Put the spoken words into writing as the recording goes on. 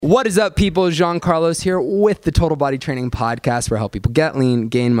What is up, people? Jean Carlos here with the Total Body Training Podcast, where I help people get lean,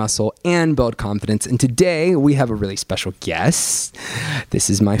 gain muscle, and build confidence. And today we have a really special guest. This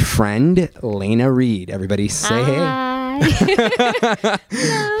is my friend, Lena Reed. Everybody say Hi.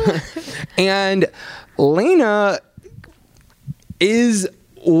 hey. And Lena is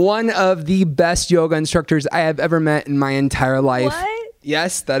one of the best yoga instructors I have ever met in my entire life. What?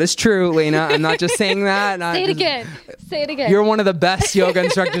 Yes, that is true, Lena. I'm not just saying that. Say it again. Say it again. You're one of the best yoga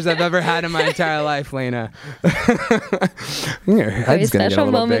instructors I've ever had in my entire life, Lena. Your head's going to get a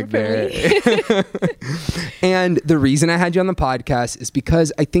little big there. And the reason I had you on the podcast is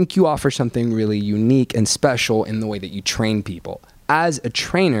because I think you offer something really unique and special in the way that you train people. As a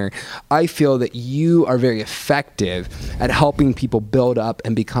trainer, I feel that you are very effective at helping people build up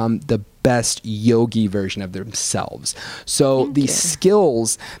and become the best yogi version of themselves. So these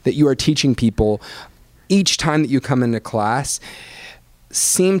skills that you are teaching people each time that you come into class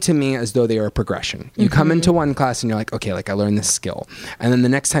seem to me as though they are a progression. You come into one class and you're like, okay, like I learned this skill. And then the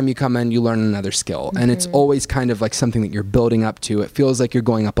next time you come in, you learn another skill. And it's always kind of like something that you're building up to. It feels like you're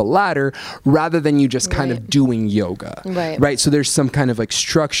going up a ladder rather than you just kind of doing yoga. Right. So there's some kind of like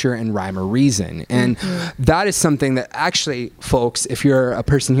structure and rhyme or reason. And that is something that actually, folks, if you're a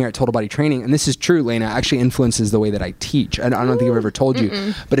person here at Total Body Training, and this is true, Lena, actually influences the way that I teach. I don't think I've ever told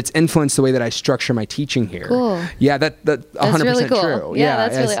you, but it's influenced the way that I structure my teaching here. Cool. Yeah, that's 100% really cool. true. Yeah,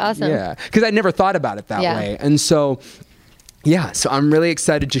 that's really awesome. Yeah, because I never thought about it that way. And so, yeah, so I'm really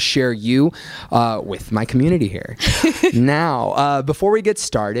excited to share you with my community here. Now, before we get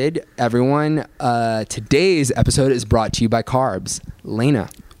started, everyone, today's episode is brought to you by Carbs. Lena,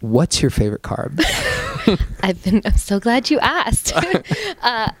 what's your favorite carb? I'm so glad you asked.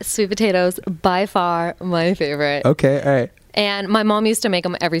 Sweet potatoes, by far my favorite. Okay, all right. And my mom used to make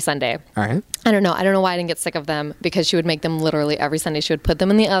them every Sunday. All right. I don't know why I didn't get sick of them, because she would make them literally every Sunday. She would put them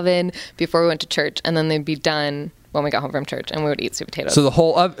in the oven before we went to church, and then they'd be done when we got home from church, and we would eat sweet potatoes. So the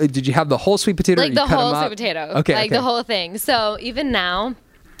whole, did you have the whole sweet potato? Like the whole sweet potato. Okay. Like the whole thing. So even now,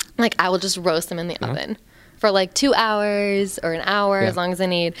 like I will just roast them in the oven for like 2 hours or an hour, as long as I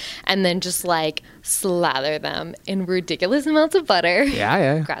need, and then just like slather them in ridiculous amounts of butter.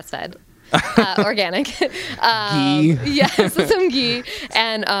 Yeah. Grass-fed. Organic. Ghee. Yes, some ghee.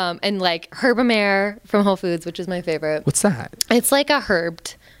 And like Herbamare from Whole Foods, which is my favorite. What's that? It's like a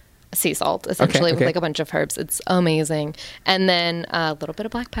herbed sea salt, essentially, with like a bunch of herbs. It's amazing. And then a little bit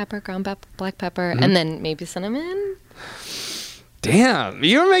of black pepper, ground black pepper, and then maybe cinnamon. Damn,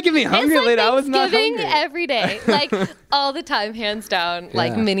 you're making me hungry, It's like Lena. I was not Thanksgiving hungry. every day, like all the time, hands down.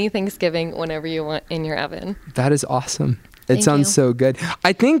 Like mini Thanksgiving whenever you want in your oven. That is awesome. It Thank sounds you. so good.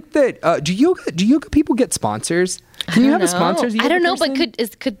 I think that do yoga people get sponsors? Can you have a sponsor? I don't know, but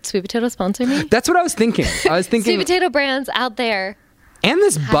could Sweet Potato sponsor me? That's what I was thinking. Sweet Potato brands out there. And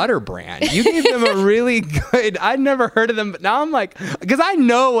this butter brand. You gave them a really good, I'd never heard of them, but now I'm like, because I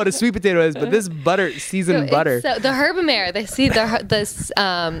know what a sweet potato is, but this seasoned butter. So the Herbamare, the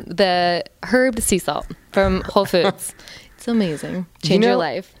herbed sea salt from Whole Foods. It's amazing. Change your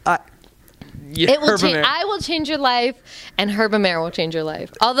life. It will change. I will change your life, and Herbamare will change your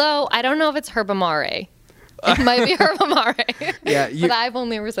life. Although I don't know if it's Herbamare. It might be Herbamare. Yeah, but I've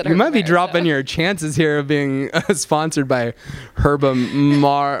only ever said Herbamare. You might be dropping your chances here of being sponsored by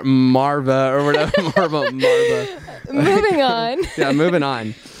Marva or whatever. Marva. Moving on. Yeah, moving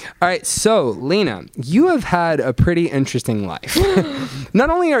on. All right, so Lena, you have had a pretty interesting life. Not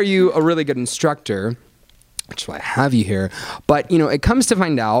only are you a really good instructor, which is why I have you here, but it comes to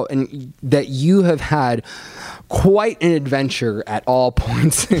find out that you have had quite an adventure at all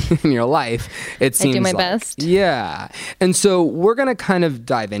points in your life. It seems I do my like. best. Yeah. And so we're going to kind of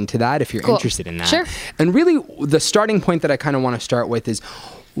dive into that if you're interested in that. Sure. And really the starting point that I kind of want to start with is,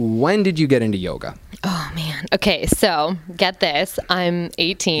 when did you get into yoga? Oh man. Okay, so get this. I'm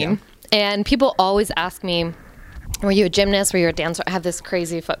 18 and people always ask me, were you a gymnast? Were you a dancer? I have this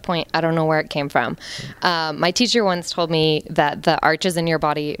crazy foot point. I don't know where it came from. My teacher once told me that the arches in your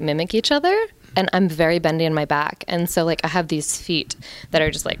body mimic each other. And I'm very bendy in my back. And so like I have these feet that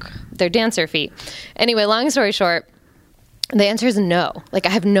are just like, they're dancer feet. Anyway, long story short, the answer is no. Like I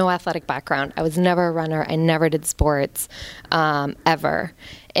have no athletic background. I was never a runner. I never did sports ever.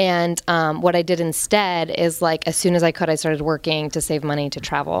 And what I did instead is like as soon as I could, I started working to save money to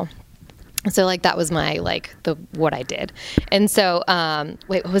travel. So like that was my what I did. And so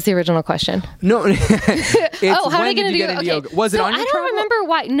wait, what was the original question? No. How did I get into yoga? Was it on your I don't remember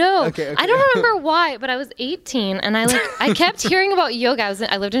why. No. Okay. I don't remember why, but I was 18 and I kept hearing about yoga.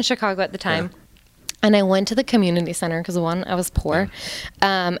 I lived in Chicago at the time. And I went to the community center because, one, I was poor.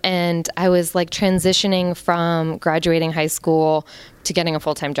 And I was like transitioning from graduating high school to getting a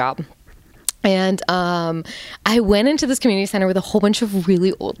full-time job. And I went into this community center with a whole bunch of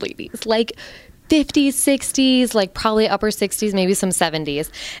really old ladies, like 50s, 60s, like probably upper 60s, maybe some 70s.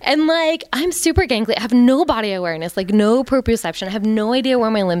 And like, I'm super gangly. I have no body awareness, like no proprioception. I have no idea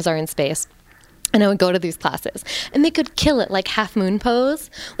where my limbs are in space. And I would go to these classes and they could kill it, like half moon pose.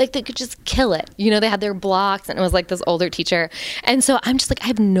 Like they could just kill it. You know, they had their blocks and it was like this older teacher. And so I'm just like, I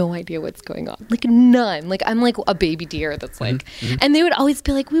have no idea what's going on. Like none. Like I'm like a baby deer that's like, and they would always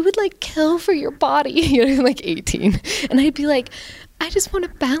be like, we would like kill for your body. You know, like 18. And I'd be like, I just want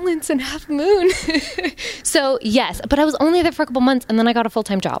to balance and half moon. So yes, but I was only there for a couple months and then I got a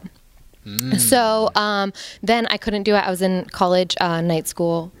full-time job. So then I couldn't do it. I was in college, night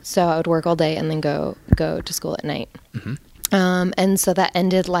school, so I would work all day and then go to school at night. And so that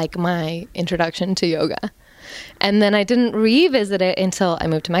ended like my introduction to yoga. And then I didn't revisit it until I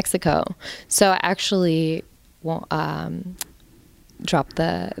moved to Mexico. So I actually dropped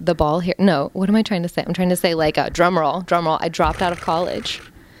the ball here. No, what am I trying to say? I'm trying to say like a drum roll. I dropped out of college.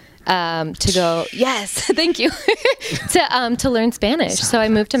 To go, yes, thank you, to learn Spanish. So I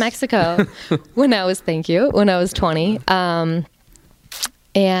moved to Mexico when I was 20. And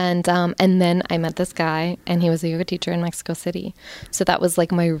then I met this guy and he was a yoga teacher in Mexico City. So that was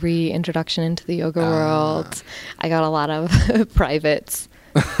like my reintroduction into the yoga world. I got a lot of privates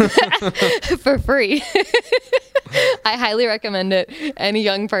for free. I highly recommend it. Any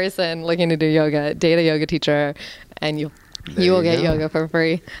young person looking to do yoga, date a yoga teacher and you will get yoga for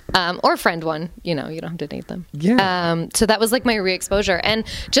free. Or friend one, you know, you don't have to date them. Yeah. So that was like my re-exposure. And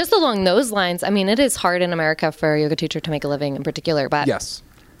just along those lines, I mean, it is hard in America for a yoga teacher to make a living in particular, but yes.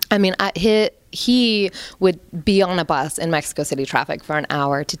 I mean, he would be on a bus in Mexico City traffic for an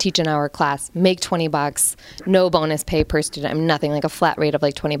hour to teach an hour class, make $20, no bonus pay per student, nothing, like a flat rate of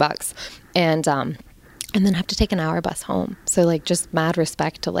like $20. And then have to take an hour bus home. So like just mad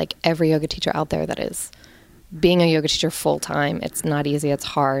respect to like every yoga teacher out there that is being a yoga teacher full time. It's not easy. It's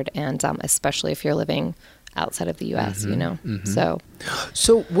hard. And especially if you're living outside of the U.S., you know. So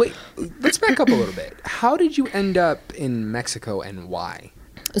wait, let's back up a little bit. How did you end up in Mexico and why?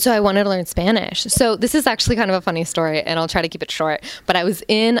 So I wanted to learn Spanish. So this is actually kind of a funny story, and I'll try to keep it short. But I was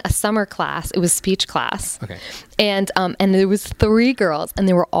in a summer class. It was speech class. Okay. And there was 3 girls, and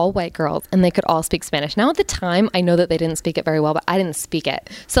they were all white girls, and they could all speak Spanish. Now at the time, I know that they didn't speak it very well, but I didn't speak it.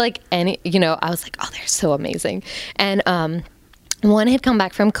 So like I was like, oh, they're so amazing. And one had come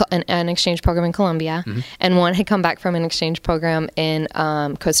back from an exchange program in Colombia, and one had come back from an exchange program in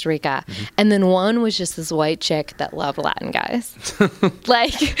Costa Rica. And then one was just this white chick that loved Latin guys.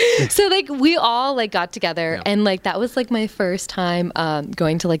 Like, so like we all like got together, and like that was like my first time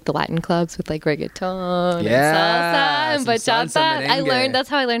going to like the Latin clubs with like reggaeton and salsa and bachata. That's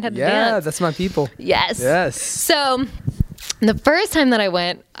how I learned how to dance. Yeah, that's my people. Yes. So the first time that I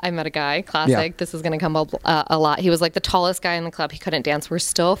went, I met a guy, classic. Yeah. This is going to come up a lot. He was like the tallest guy in the club. He couldn't dance. We're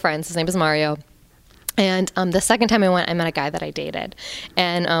still friends. His name is Mario. And the second time I went, I met a guy that I dated.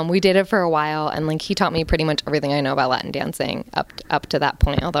 And we dated for a while. And like he taught me pretty much everything I know about Latin dancing up to that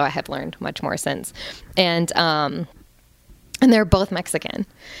point, although I have learned much more since. And they're both Mexican.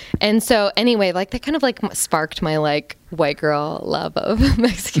 And so anyway, like that kind of like sparked my like white girl love of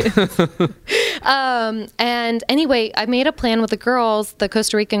Mexicans. And anyway, I made a plan with the girls, the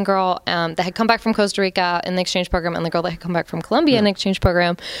Costa Rican girl that had come back from Costa Rica in the exchange program and the girl that had come back from Colombia in the exchange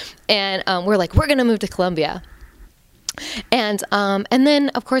program. And we're like, we're going to move to Colombia. And then,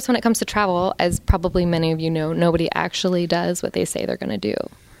 of course, when it comes to travel, as probably many of you know, nobody actually does what they say they're going to do.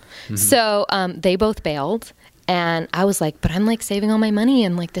 So they both bailed. And I was like, but I'm like saving all my money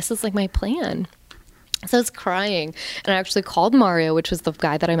and like this is like my plan. So I was crying. And I actually called Mario, which was the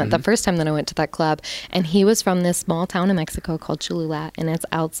guy that I met the first time that I went to that club. And he was from this small town in Mexico called Cholula. And it's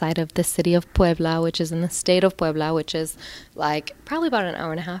outside of the city of Puebla, which is in the state of Puebla, which is like probably about an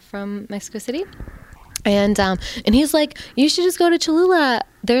hour and a half from Mexico City. And he's like, you should just go to Cholula.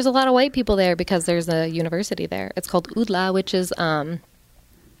 There's a lot of white people there because there's a university there. It's called UDLA, which is, I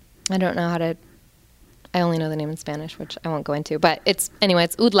don't know how to... I only know the name in Spanish, which I won't go into, but it's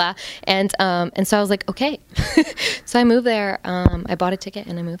UDLA. And so I was like, okay. So I moved there. I bought a ticket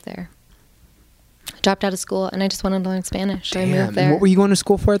and I moved there. Dropped out of school and I just wanted to learn Spanish. So I moved there. What were you going to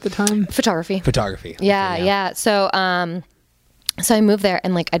school for at the time? Photography. Yeah. So I moved there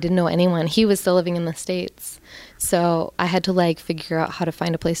and like I didn't know anyone. He was still living in the States. So I had to like figure out how to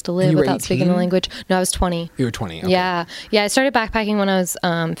find a place to live without speaking the language. No, I was 20. You were 20. Okay. Yeah. I started backpacking when I was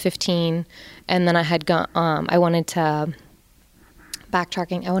 15, and then I had gone. I wanted to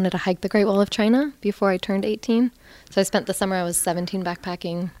backtracking. I wanted to hike the Great Wall of China before I turned 18. So I spent the summer I was 17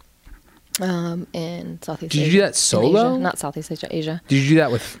 backpacking, in Southeast Asia. Did you do that Asia. solo? Not Southeast Asia, Asia. Did you do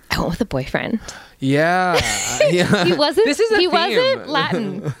that with? I went with a boyfriend. Yeah. Yeah. He wasn't. This is a theme. Wasn't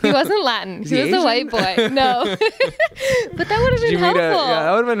Latin. He wasn't Latin. He was Asian? A white boy. No. But that would have been helpful. Yeah,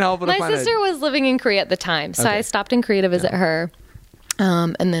 that would have been helpful. My sister was living in Korea at the time, so I stopped in Korea to visit her.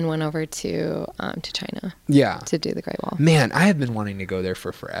 And then went over to China. Yeah. To do the Great Wall. Man, I have been wanting to go there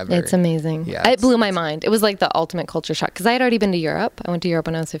for forever. It's amazing. Yeah, it blew my mind. It was like the ultimate culture shock because I had already been to Europe. I went to Europe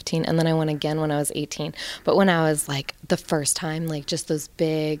when I was 15, and then I went again when I was 18. But when I was like the first time, like just those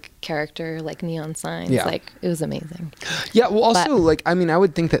big character like neon signs, like it was amazing. Yeah. Well, also like I mean, I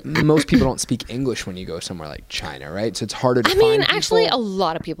would think that most people don't speak English when you go somewhere like China, right? So it's harder to. I mean, actually, a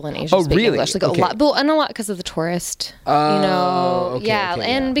lot of people in Asia speak English. Like a lot, and a lot because of the tourist. Okay. Yeah,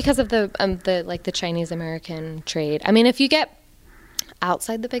 and because of the Chinese American trade. I mean, if you get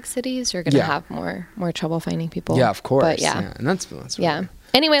outside the big cities, you're going to have more trouble finding people. Yeah, of course. But yeah. And that's really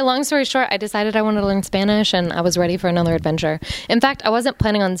Anyway, long story short, I decided I wanted to learn Spanish, and I was ready for another adventure. In fact, I wasn't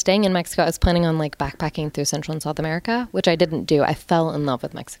planning on staying in Mexico. I was planning on like backpacking through Central and South America, which I didn't do. I fell in love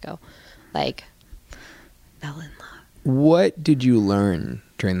with Mexico. Like, fell in love. What did you learn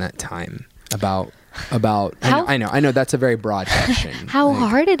during that time about I know that's a very broad question. How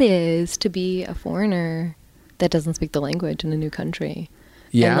hard it is to be a foreigner that doesn't speak the language in a new country.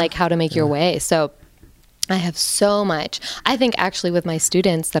 Yeah. And like how to make your way. So I have so much. I think actually with my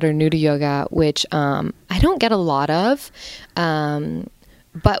students that are new to yoga, which I don't get a lot of,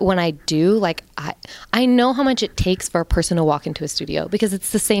 but when I do, like I know how much it takes for a person to walk into a studio because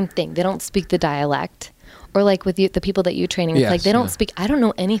it's the same thing. They don't speak the dialect. Or like with you, the people that you're training, it's like they don't speak. I don't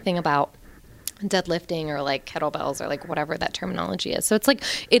know anything about deadlifting or like kettlebells or like whatever that terminology is. So it's like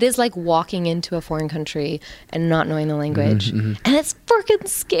it is like walking into a foreign country and not knowing the language. And it's freaking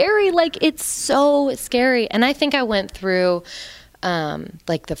scary. Like it's so scary. And I think I went through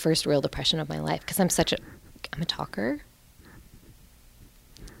like the first real depression of my life because I'm a talker.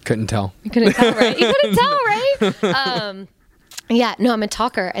 Couldn't tell. You couldn't tell, right? You couldn't tell, right? Yeah, no, I'm a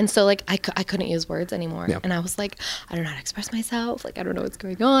talker. And so like I couldn't use words anymore. Yeah. And I was like, I don't know how to express myself. Like, I don't know what's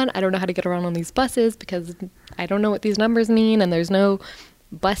going on. I don't know how to get around on these buses because I don't know what these numbers mean. And there's no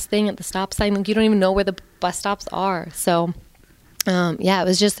bus thing at the stop sign. Like, you don't even know where the bus stops are. So, it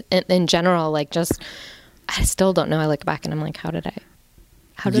was just in general, like just, I still don't know. I look back and I'm like, how did I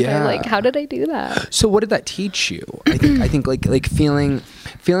do that? So what did that teach you? I think like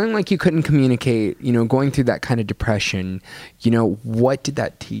feeling like you couldn't communicate, going through that kind of depression, what did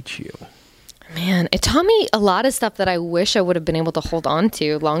that teach you? Man, it taught me a lot of stuff that I wish I would have been able to hold on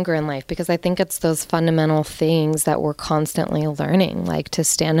to longer in life because I think it's those fundamental things that we're constantly learning, like to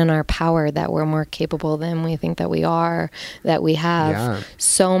stand in our power, that we're more capable than we think that we are, that we have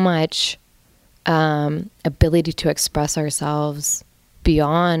so much ability to express ourselves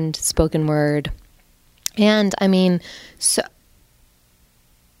beyond spoken word. And I mean, so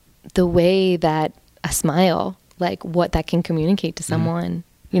the way that a smile, like what that can communicate to someone,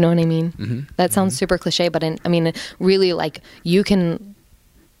 you know what I mean? That sounds super cliche, but I mean, really like you can,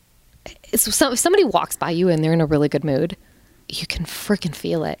 if somebody walks by you and they're in a really good mood, you can freaking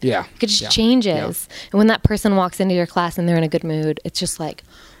feel it. Yeah. It just changes. Yeah. And when that person walks into your class and they're in a good mood, it's just like,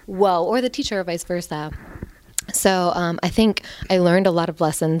 whoa, or the teacher or vice versa. So I think I learned a lot of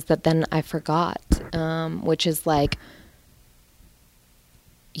lessons that then I forgot, which is like,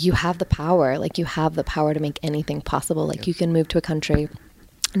 you have the power. Like you have the power to make anything possible. Like you can move to a country,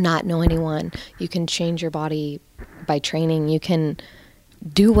 not know anyone. You can change your body by training. You can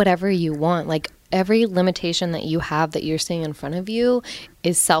do whatever you want. Like every limitation that you have that you're seeing in front of you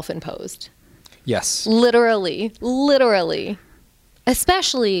is self-imposed. Yes. Literally.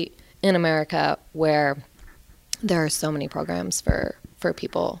 Especially in America where there are so many programs for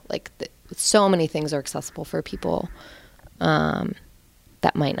people, like so many things are accessible for people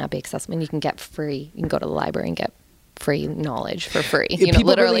that might not be accessible. And you can get free. You can go to the library and get free knowledge for free,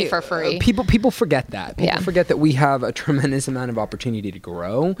 literally for free. People forget that. People forget that we have a tremendous amount of opportunity to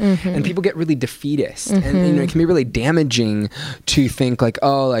grow, and people get really defeatist, and it can be really damaging to think like,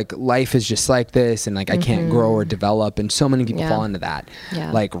 oh, like life is just like this, and like I can't grow or develop, and so many people fall into that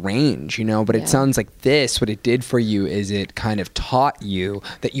like range, But it sounds like what it did for you is it kind of taught you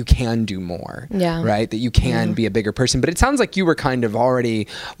that you can do more, right? That you can be a bigger person. But it sounds like you were kind of already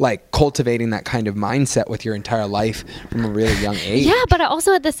like cultivating that kind of mindset with your entire life from a really young age. Yeah, but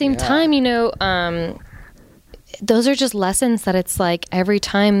also at the same time, those are just lessons that it's like every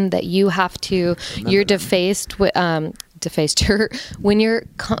time that you have to, you're defaced with, when you're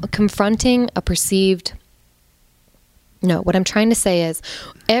confronting a perceived, what I'm trying to say is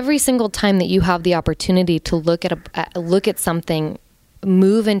every single time that you have the opportunity to look at something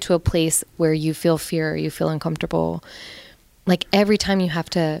move into a place where you feel fear, or you feel uncomfortable, like every time you have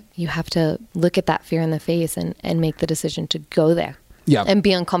to look at that fear in the face and make the decision to go there. Yeah. And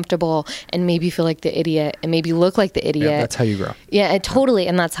be uncomfortable and maybe feel like the idiot and maybe look like the idiot. Yeah, that's how you grow. Yeah, totally.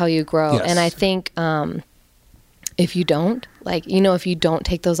 And that's how you grow. Yes. And I think if you don't, like, you know, if you don't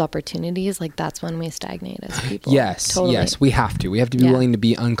take those opportunities, like that's when we stagnate as people. Yes. Totally. Yes. We have to be willing to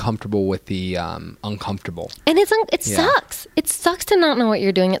be uncomfortable with the uncomfortable. And it sucks. It sucks to not know what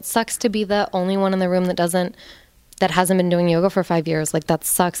you're doing. It sucks to be the only one in the room that hasn't been doing yoga for 5 years. Like that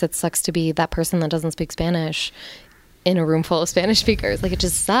sucks. It sucks to be that person that doesn't speak Spanish in a room full of Spanish speakers. Like it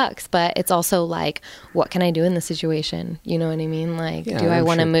just sucks. But it's also like, what can I do in this situation? You know what I mean? Like, do I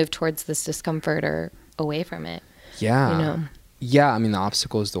want to move towards this discomfort or away from it? Yeah. You know? Yeah. I mean, the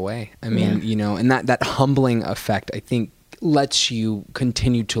obstacle is the way. I mean, you know, and that humbling effect, I think, lets you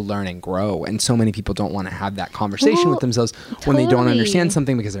continue to learn and grow. And so many people don't want to have that conversation with themselves when they don't understand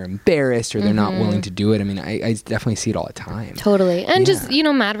something because they're embarrassed or they're not willing to do it. I mean, I definitely see it all the time. Totally. And just, you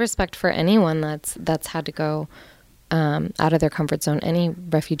know, mad respect for anyone that's had to go out of their comfort zone, any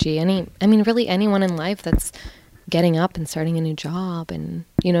refugee, really anyone in life that's getting up and starting a new job, and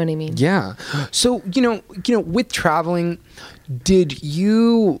you know what I mean? Yeah. So, you know, with traveling, did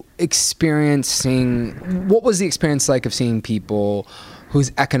you what was the experience like of seeing people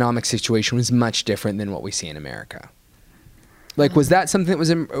whose economic situation was much different than what we see in America? Like, was that something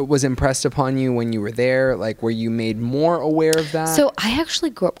that was impressed upon you when you were there? Like, were you made more aware of that? So I actually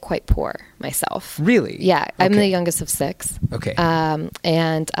grew up quite poor myself. Really? Yeah. I'm the youngest of 6. Okay.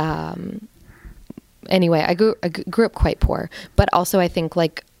 Anyway, I grew up quite poor, but also I think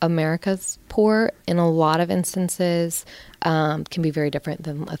like America's poor in a lot of instances can be very different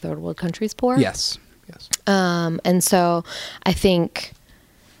than a third world country's poor. Yes. And so I think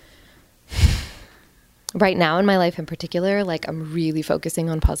right now in my life in particular, like I'm really focusing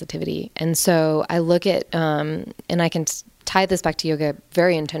on positivity. And so I look at, and I can tie this back to yoga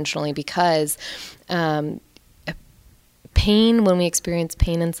very intentionally because pain, when we experience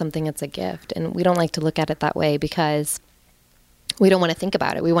pain in something, it's a gift. And we don't like to look at it that way because we don't want to think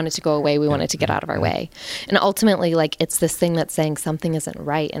about it. We want it to go away. We want it to get out of our way. And ultimately, like, it's this thing that's saying something isn't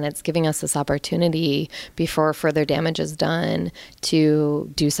right. And it's giving us this opportunity before further damage is done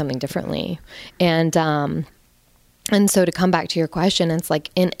to do something differently. And so to come back to your question, it's like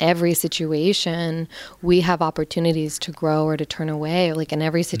in every situation, we have opportunities to grow or to turn away. Like in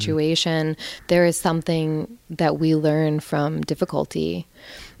every situation, there is something that we learn from difficulty.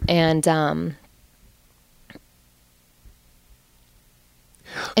 And,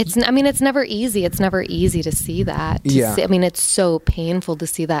 it's never easy. It's never easy to see that. It's so painful to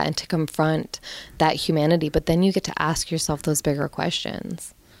see that and to confront that humanity. But then you get to ask yourself those bigger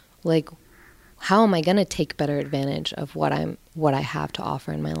questions. Like, how am I going to take better advantage of what I have to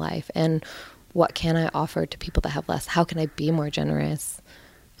offer in my life? And what can I offer to people that have less? How can I be more generous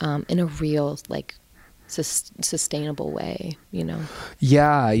in a real, like, sustainable way, you know?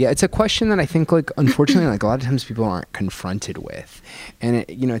 Yeah. It's a question that I think, like, unfortunately, like a lot of times people aren't confronted with, and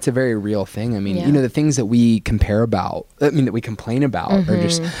it's a very real thing. I mean, you know, the things that we complain about are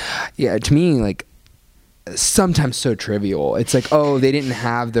just, to me, like, sometimes so trivial. It's like, oh, they didn't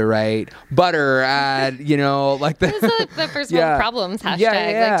have the right butter at, like the... It's like the first world problems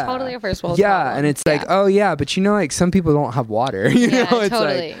hashtag. Like totally a first world problem. And it's like, oh yeah, but like some people don't have water. It's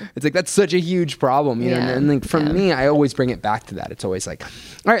totally. Like that's such a huge problem. You know? And like for me, I always bring it back to that. It's always like,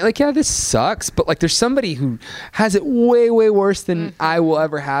 all right, like, yeah, this sucks, but like there's somebody who has it way, way worse than I will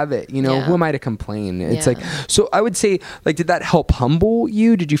ever have it. Who am I to complain? It's like, so I would say, like, did that help humble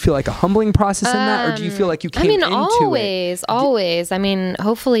you? Did you feel like a humbling process in that? Or do you feel like you came into it? Always. I mean,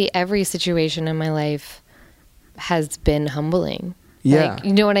 hopefully every situation in my life has been humbling. Yeah. Like,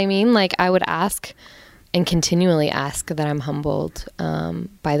 you know what I mean? Like, I would ask and continually ask that I'm humbled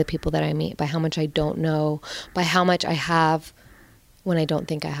by the people that I meet, by how much I don't know, by how much I have when I don't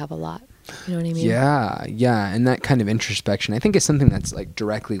think I have a lot. You know what I mean? Yeah. And that kind of introspection, I think, is something that's like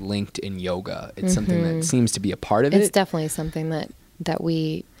directly linked in yoga. It's something that seems to be a part of it. It's definitely something that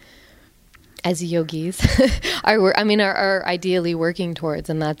we, as yogis, are ideally working towards,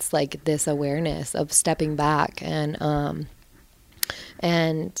 and that's like this awareness of stepping back and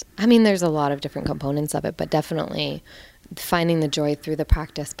I mean, there's a lot of different components of it, but definitely finding the joy through the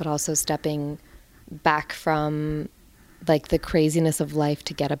practice, but also stepping back from like the craziness of life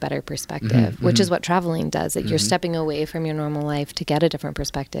to get a better perspective, which is what traveling does. You're stepping away from your normal life to get a different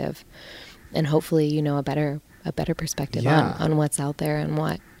perspective, and hopefully, a better perspective on what's out there and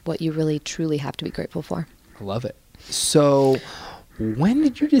what you really truly have to be grateful for. I love it. So when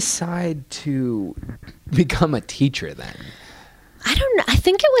did you decide to become a teacher then? I don't know. I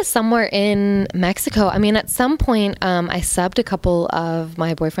think it was somewhere in Mexico. I mean, at some point, I subbed a couple of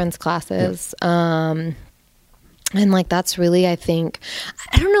my boyfriend's classes. And like, that's really, I think,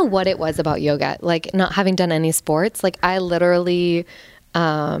 I don't know what it was about yoga, like not having done any sports. Like I literally,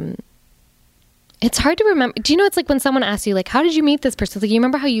 it's hard to remember. Do you know, it's like when someone asks you, like, how did you meet this person? It's like, you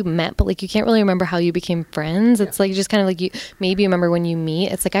remember how you met, but like, you can't really remember how you became friends. It's like, just kind of like maybe you remember when you meet.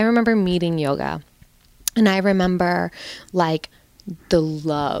 It's like, I remember meeting yoga, and I remember like the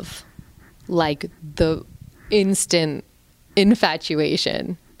love, like the instant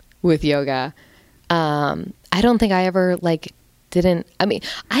infatuation with yoga. I don't think I ever I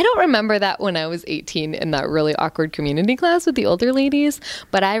don't remember that when I was 18 in that really awkward community class with the older ladies,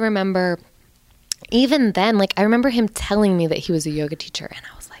 but I remember even then, like, I remember him telling me that he was a yoga teacher, and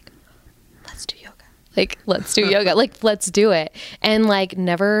I was like, let's do yoga. Like, let's do yoga. Like, let's do it. And like,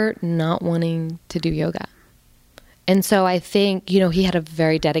 never not wanting to do yoga. And so I think, he had a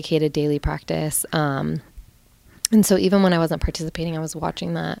very dedicated daily practice. And so even when I wasn't participating, I was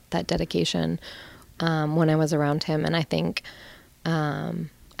watching that dedication when I was around him. And I think, I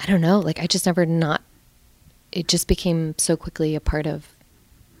don't know, like I just never it just became so quickly a part of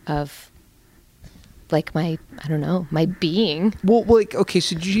like my being. Well, like, okay,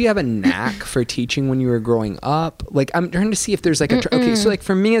 so did you have a knack for teaching when you were growing up? Like, I'm trying to see if there's like okay, so like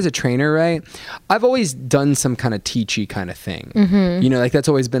for me as a trainer, right, I've always done some kind of teachy kind of thing. Like that's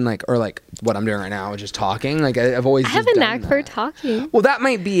always been like, or like what I'm doing right now, just talking. Like I've always I have a knack for talking. Well, that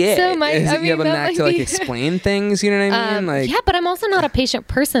might be it. So you have a knack to like explain things, you know what I mean? Like, yeah, but I'm also not a patient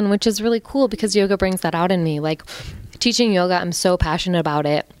person, which is really cool because yoga brings that out in me. Like teaching yoga, I'm so passionate about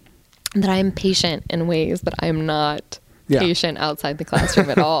it that I'm patient in ways that I'm not patient outside the classroom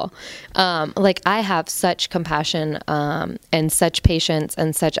at all. Like I have such compassion and such patience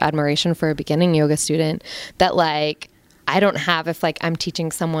and such admiration for a beginning yoga student that like I don't have if like I'm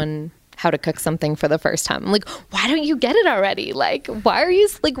teaching someone how to cook something for the first time. I'm like, why don't you get it already? Like, why are you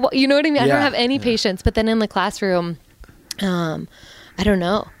like, you know what I mean? I don't have any patience. But then in the classroom, I don't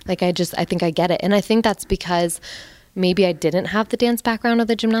know. Like I think I get it. And I think that's because maybe I didn't have the dance background or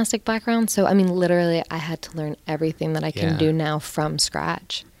the gymnastic background. So, I mean, literally, I had to learn everything that I can do now from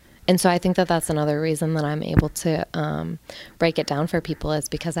scratch. And so I think that that's another reason that I'm able to break it down for people is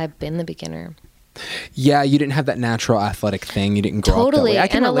because I've been the beginner. Yeah, you didn't have that natural athletic thing. You didn't grow up that way. I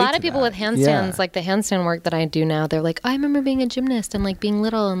can and a lot of to people that. with handstands, like the handstand work that I do now, they're like, I remember being a gymnast and like being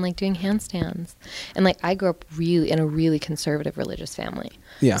little and like doing handstands. And like I grew up in a really conservative religious family.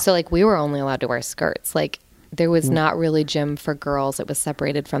 Yeah. So like we were only allowed to wear skirts. Like there was not really gym for girls. It was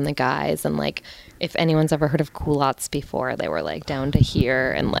separated from the guys. And like, if anyone's ever heard of culottes before, they were like down to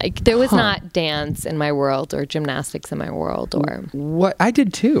here. And like, there was not dance in my world or gymnastics in my world or. What I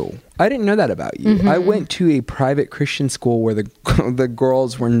did too. I didn't know that about you. I went to a private Christian school where the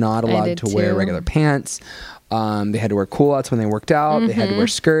girls were not allowed to wear regular pants. They had to wear culottes when they worked out. They had to wear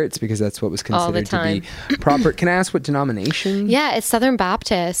skirts because that's what was considered to be proper. Can I ask what denomination? Yeah, it's Southern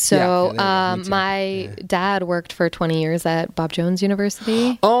Baptist. So my dad worked for 20 years at Bob Jones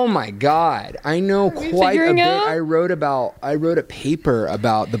University. Oh my God. I know quite a bit. I wrote a paper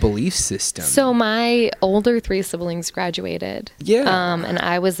about the belief system. So my older 3 siblings graduated. Yeah. And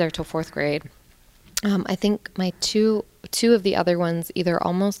I was there till 4th grade. I think my two of the other ones either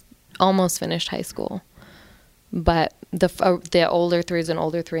almost finished high school. But the older 3 is an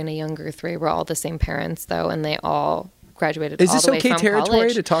older 3 and a younger 3 were all the same parents though, and they all graduated all the way from college. Is this okay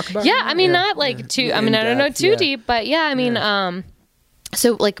territory to talk about? Yeah, I mean not like too. I mean I don't know too deep, but yeah, I mean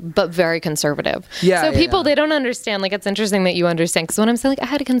so like, but very conservative. Yeah. So people they don't understand. Like it's interesting that you understand because when I'm saying like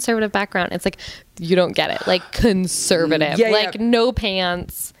I had a conservative background, it's like you don't get it. Like conservative, like no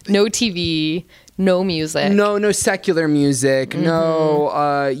pants, no TV. No music. No secular music.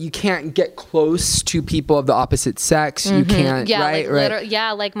 No, you can't get close to people of the opposite sex. You can't. Yeah,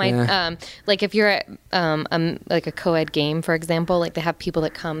 right. Like my like if you're at like a co-ed game, for example, like they have people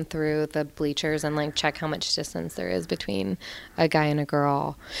that come through the bleachers and like check how much distance there is between a guy and a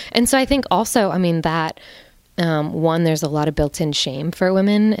girl. And so I think also, I mean that. One, there's a lot of built-in shame for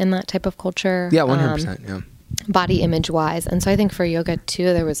women in that type of culture. Yeah, 100%. Yeah. Body image wise. And so I think for yoga too,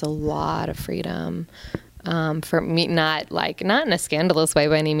 there was a lot of freedom for me, not in a scandalous way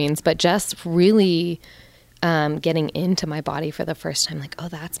by any means, but just really getting into my body for the first time. Like, oh,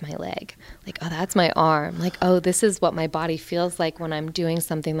 that's my leg. Like, oh, that's my arm. Like, oh, this is what my body feels like when I'm doing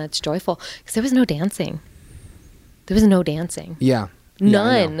something that's joyful. Because there was no dancing. Yeah.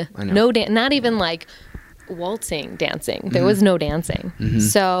 None. I know. Not even like waltzing dancing. There was no dancing.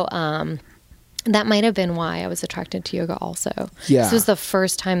 So, that might have been why I was attracted to yoga also. Yeah. This was the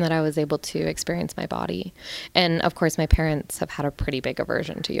first time that I was able to experience my body. And of course, my parents have had a pretty big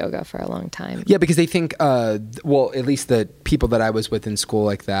aversion to yoga for a long time. Yeah, because they think, well, at least the people that I was with in school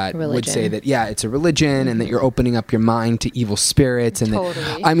like that would say that, yeah, it's a religion and that you're opening up your mind to evil spirits. And Totally.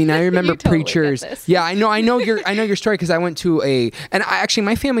 that, I mean, I remember totally preachers. Yeah, I know your story because I went to actually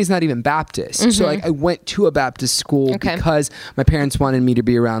my family's not even Baptist. So like I went to a Baptist school because my parents wanted me to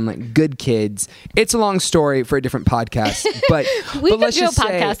be around like good kids. It's a long story for a different podcast, but let's do a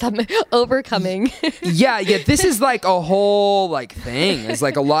podcast on overcoming. yeah. This is like a whole like thing. It's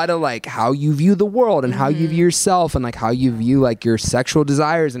like a lot of like how you view the world and how you view yourself and like how you view like your sexual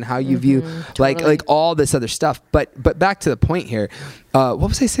desires and how you view like all this other stuff. But back to the point here. What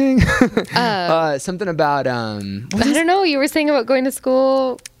was I saying? Something about I don't know. You were saying about going to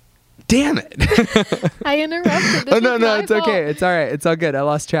school. Damn it. I interrupted. No, it's fault. Okay. It's all right. It's all good. I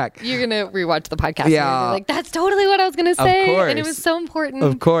lost track. You're going to rewatch the podcast. Yeah. And like, that's totally what I was going to say. Of course. And it was so important.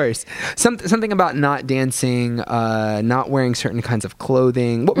 Of course. Something about not dancing, not wearing certain kinds of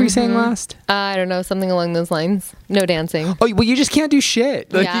clothing. What were you saying last? I don't know. Something along those lines. No dancing. Oh, well, you just can't do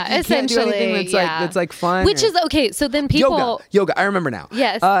shit. Like, yeah, you essentially. Can't do anything that's like fun. Which is okay. So then people. Yoga. I remember now.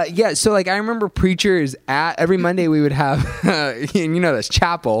 Yes. Yeah. So like I remember preachers every Monday we would have, you know, this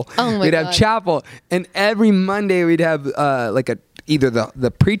chapel. Oh my We'd God. have chapel. And every Monday we'd have either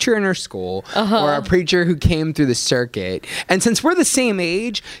the preacher in our school or a preacher who came through the circuit. And since we're the same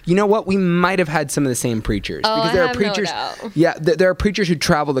age, you know what? We might have had some of the same preachers. Oh, because there I are have preachers. No doubt. Yeah, there are preachers who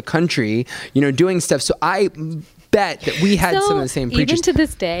travel the country, you know, doing stuff. So I bet that we had some of the same preachers. Even to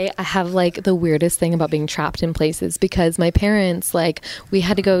this day, I have like the weirdest thing about being trapped in places because my parents, like, we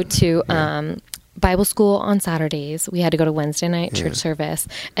had to go to Bible school on Saturdays. We had to go to Wednesday night church service.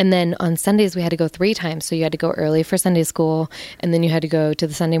 And then on Sundays, we had to go 3 times. So you had to go early for Sunday school, and then you had to go to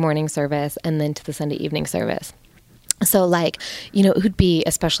the Sunday morning service, and then to the Sunday evening service. So like, you know, it would be,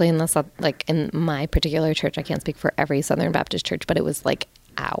 especially in the, like in my particular church, I can't speak for every Southern Baptist church, but it was like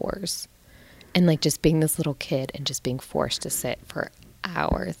hours. And like just being this little kid and just being forced to sit for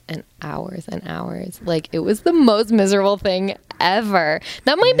hours and hours and hours. Like it was the most miserable thing ever.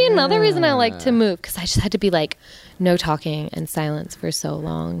 That might be another reason I like to move, because I just had to be like no talking and silence for so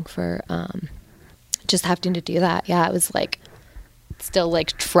long for just having to do that. Yeah, it was like still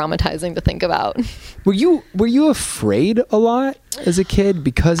like traumatizing to think about. Were you afraid a lot as a kid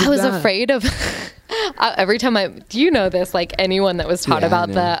because of that? I was afraid of every time do you know this, like anyone that was taught about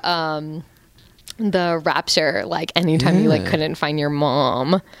the rapture, like anytime you like couldn't find your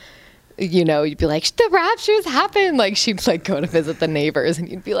mom, you know, you'd be like, the rapture's happened. Like she'd like go to visit the neighbors and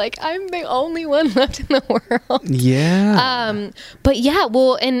you'd be like, I'm the only one left in the world. Yeah. But yeah,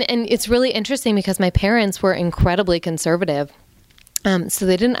 well, and it's really interesting because my parents were incredibly conservative. So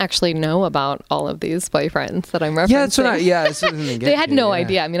they didn't actually know about all of these boyfriends that I'm referencing. Yeah, that's what they had no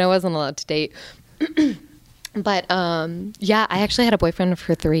idea. I mean, I wasn't allowed to date. But yeah, I actually had a boyfriend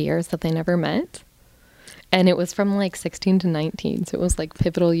for 3 years that they never met. And it was from like 16 to 19. So it was like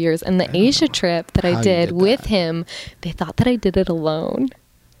pivotal years. And the Asia trip that I did with him, they thought that I did it alone.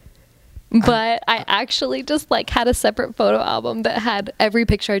 But I actually just like had a separate photo album that had every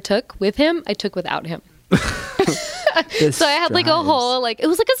picture I took with him, I took without him. So I had like a whole, like, it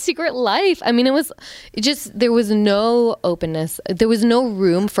was like a secret life. I mean, there was no openness. There was no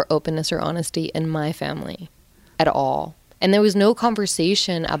room for openness or honesty in my family at all. And there was no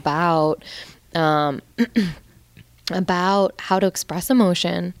conversation about how to express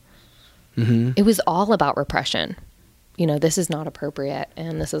emotion. Mm-hmm. It was all about repression. You know, this is not appropriate,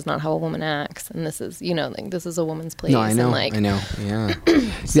 and this is not how a woman acts, and this is, you know, like, this is a woman's place. No, I know, and like, I know, yeah.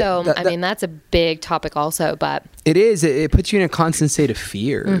 So, I mean, that's a big topic also, but... It is. It puts you in a constant state of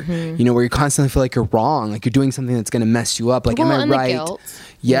fear, you know, where you constantly feel like you're wrong, like you're doing something that's going to mess you up. Like, am I right? The guilt.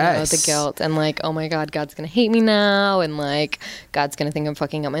 Yes. You know, the guilt, and like, oh my God, God's going to hate me now, and like, God's going to think I'm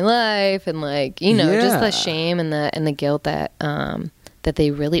fucking up my life, and like, you know, just the shame and the guilt that they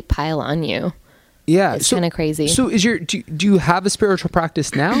really pile on you. Yeah, it's kind of crazy. So, do you have a spiritual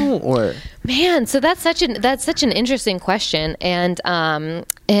practice now, or? Man, so that's such an interesting question, and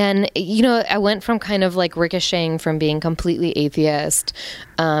you know, I went from kind of like ricocheting from being completely atheist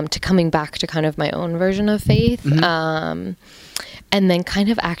to coming back to kind of my own version of faith, and then kind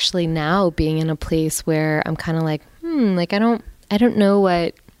of actually now being in a place where I'm kind of like, like I don't know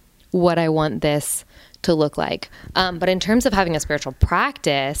what I want this to look like. But in terms of having a spiritual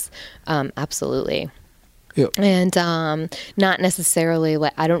practice, absolutely. Yep. And not necessarily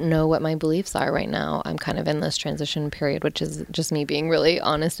like, I don't know what my beliefs are right now. I'm kind of in this transition period, which is just me being really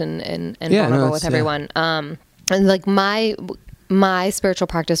honest and vulnerable with everyone. And like my my spiritual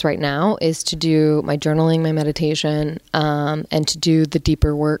practice right now is to do my journaling, my meditation, and to do the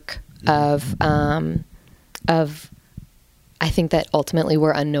deeper work of I think that ultimately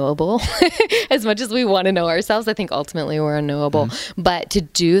we're unknowable. As much as we want to know ourselves, I think ultimately we're unknowable. But to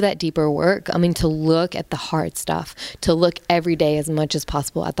do that deeper work, I mean, to look at the hard stuff, to look every day as much as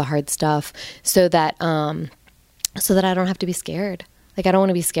possible at the hard stuff, so that I don't have to be scared. Like, I don't want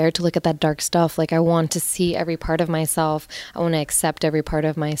to be scared to look at that dark stuff. Like, I want to see every part of myself. I want to accept every part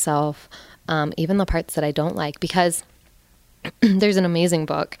of myself, even the parts that I don't like, because there's an amazing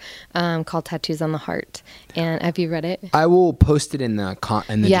book called Tattoos on the Heart. And have you read it? I will post it in the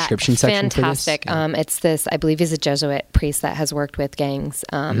description section. Fantastic. For this. It's this, I believe he's a Jesuit priest that has worked with gangs.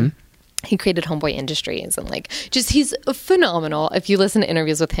 He created Homeboy Industries, and he's phenomenal if you listen to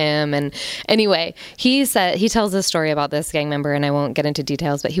interviews with him. And anyway, he tells a story about this gang member, and I won't get into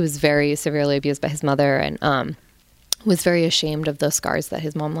details, but he was very severely abused by his mother, and was very ashamed of the scars that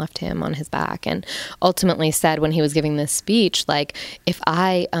his mom left him on his back, and ultimately said when he was giving this speech, he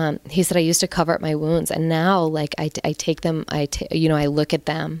said, I used to cover up my wounds, and now I take them, I look at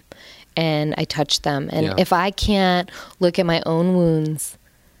them and I touch them. And if I can't look at my own wounds,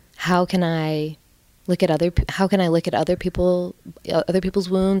 how can I look at other people's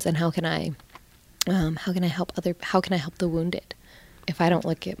wounds, and how can I help the wounded if I don't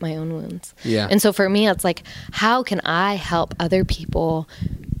look at my own wounds? Yeah. And so for me, it's how can I help other people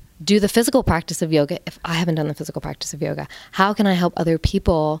do the physical practice of yoga if I haven't done the physical practice of yoga? How can I help other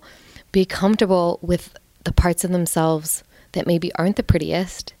people be comfortable with the parts of themselves that maybe aren't the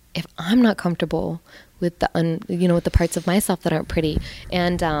prettiest if I'm not comfortable with with the parts of myself that aren't pretty?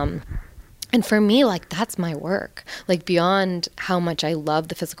 And for me, that's my work. Beyond how much I love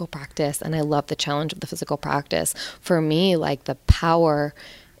the physical practice and I love the challenge of the physical practice, for me, the power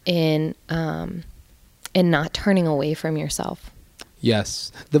in not turning away from yourself.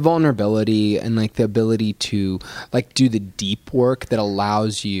 Yes. The vulnerability and the ability to do the deep work that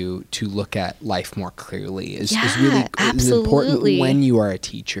allows you to look at life more clearly is really is important when you are a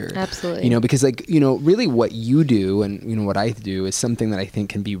teacher. Absolutely. Because really what you do and what I do is something that I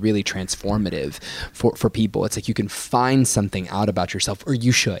think can be really transformative for people. It's you can find something out about yourself, or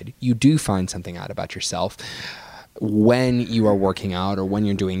you do find something out about yourself when you are working out or when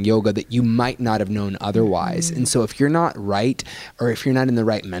you're doing yoga that you might not have known otherwise. And so if you're not right, or if you're not in the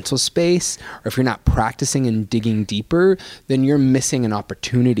right mental space, or if you're not practicing and digging deeper, then you're missing an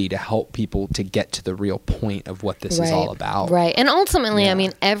opportunity to help people to get to the real point of what this is all about. Right. And ultimately, I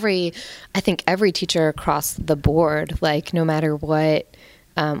mean, I think every teacher across the board, no matter what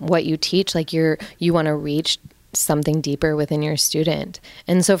you teach, you want to reach something deeper within your student.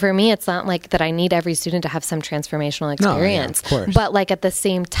 And so for me, it's not that I need every student to have some transformational experience. No, yeah, of course. But at the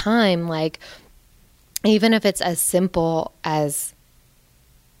same time, even if it's as simple as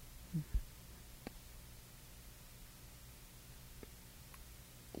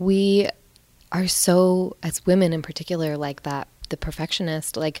we are so, as women in particular, that the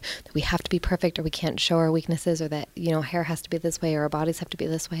perfectionist, that we have to be perfect or we can't show our weaknesses, or that, hair has to be this way or our bodies have to be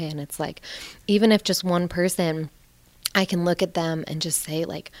this way. And it's even if just one person, I can look at them and just say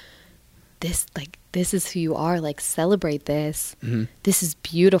this is who you are, celebrate this. Mm-hmm. This is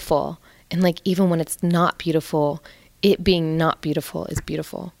beautiful. And even when it's not beautiful, it being not beautiful is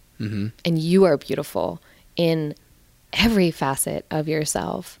beautiful. Mm-hmm. And you are beautiful in every facet of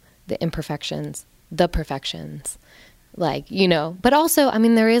yourself, the imperfections, the perfections. But also, I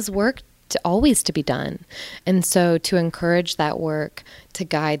mean, there is work always to be done. And so to encourage that work, to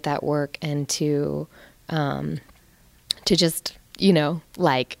guide that work, and to just,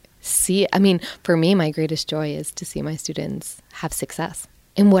 see, I mean, for me, my greatest joy is to see my students have success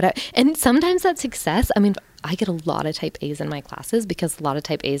in and sometimes that success, I mean, I get a lot of type A's in my classes because a lot of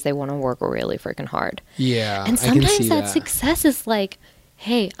type A's, they want to work really freaking hard. Yeah. And sometimes that success is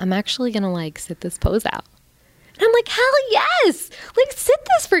hey, I'm actually going to sit this pose out. And I'm hell yes! Sit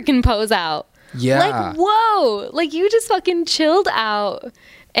this freaking pose out. Yeah. Whoa! You just fucking chilled out.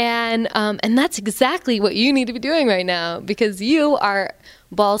 And that's exactly what you need to be doing right now, because you are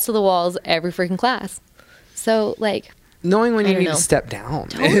balls to the walls every freaking class. So knowing when you need to step down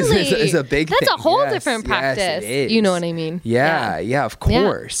is a big thing. That's a whole different practice. Yes, it is. You know what I mean? Yeah, of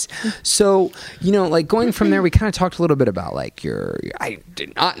course. Yeah. So, going from there, we kind of talked a little bit about I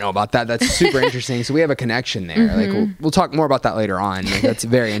did not know about that. That's super interesting. So we have a connection there. Mm-hmm. We'll talk more about that later on. That's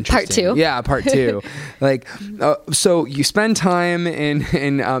very interesting. Part 2. Yeah, part 2. So you spend time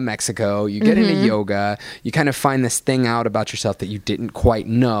in Mexico, you get into yoga, you kind of find this thing out about yourself that you didn't quite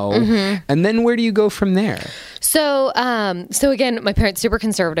know. Mm-hmm. And then where do you go from there? So, So again, my parents super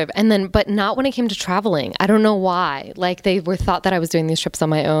conservative, but not when it came to traveling. I don't know why. Like they thought that I was doing these trips on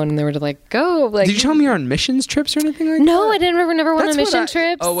my own, and they were like, "Go!" Like, did you tell me you're on missions trips or anything like that? No, I never went on mission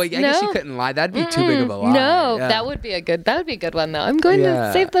trips. Oh wait, I guess you couldn't lie. That'd be too big of a lie. No, that would be a good one though. I'm going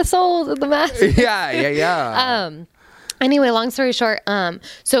to save the souls of the masses. Yeah. Anyway, long story short,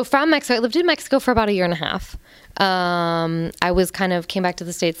 so from Mexico, I lived in Mexico for about a year and a half. I came back to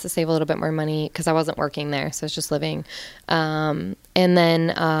the States to save a little bit more money because I wasn't working there. So I was just living. And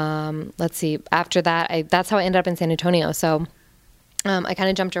then, let's see, after that, that's how I ended up in San Antonio. So, I kind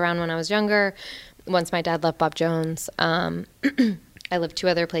of jumped around when I was younger. Once my dad left Bob Jones, I lived 2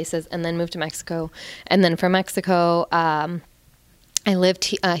 other places and then moved to Mexico. And then from Mexico, I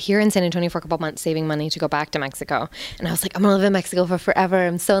lived here in San Antonio for a couple months saving money to go back to Mexico. And I was like, I'm going to live in Mexico for forever.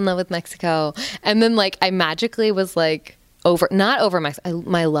 I'm so in love with Mexico. And then I magically was not over Mexico.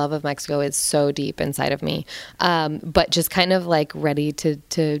 My love of Mexico is so deep inside of me. But just kind of ready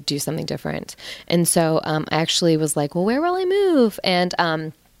to do something different. And so I actually was like, well, where will I move? And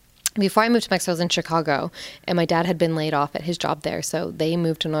before I moved to Mexico, I was in Chicago. And my dad had been laid off at his job there. So they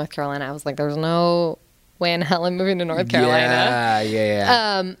moved to North Carolina. I was like, there's no way in hell I'm moving to North Carolina.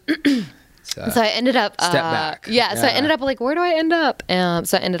 Yeah. So I ended up step back. So I ended up where do I end up?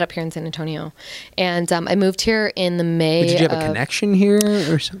 So I ended up here in San Antonio, and I moved here in the May. Did you have a connection here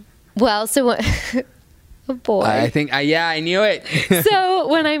or something? Well, so oh boy, I think I knew it. So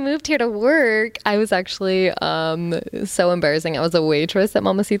when I moved here to work, I was actually so embarrassing. I was a waitress at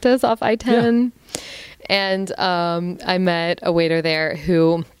Mamacitas off I-10, and I met a waiter there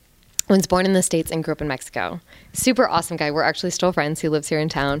who was born in the States and grew up in Mexico. Super awesome guy. We're actually still friends. He lives here in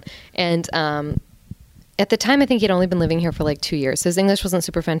town. And at the time, I think he'd only been living here for 2 years. So his English wasn't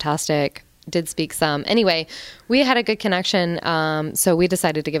super fantastic. Did speak some. Anyway, we had a good connection. So we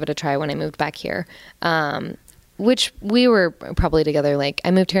decided to give it a try when I moved back here, which we were probably together.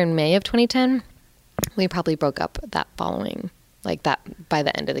 I moved here in May of 2010. We probably broke up that following that by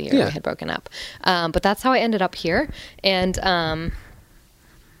the end of the year. We had broken up. But that's how I ended up here. And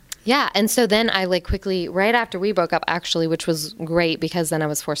and so then I quickly, right after we broke up actually, which was great because then I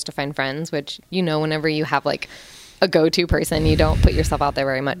was forced to find friends, which, whenever you have a go-to person, you don't put yourself out there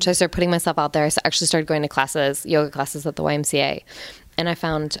very much. So I started putting myself out there. I actually started going to yoga classes at the YMCA. And I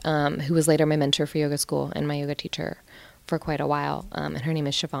found who was later my mentor for yoga school and my yoga teacher for quite a while. And her name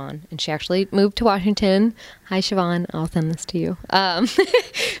is Siobhan. And she actually moved to Washington. Hi, Siobhan. I'll send this to you. So I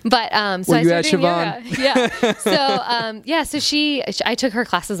started doing yoga. Yeah. So I took her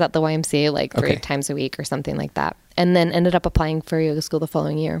classes at the YMCA 3 times a week or something like that. And then ended up applying for yoga school the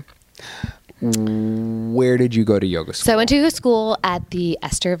following year. Where did you go to yoga school? So I went to yoga school at the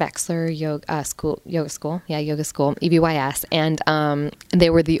Esther Vexler yoga school. Yeah, yoga school, EBYS. And they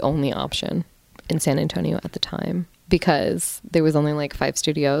were the only option in San Antonio at the time, because there was only 5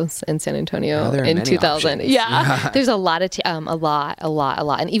 studios in San Antonio in 2000. There's a lot of a lot.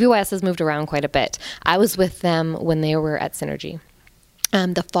 And EBYS has moved around quite a bit. I was with them when they were at Synergy.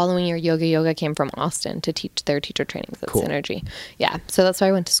 The following year, Yoga came from Austin to teach their teacher trainings at Synergy. Yeah, so that's why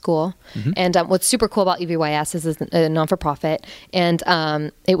I went to school. Mm-hmm. And what's super cool about EBYS is it's a non-for-profit. And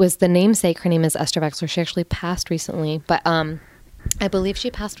it was the namesake. Her name is Esther Vexler. She actually passed recently, but I believe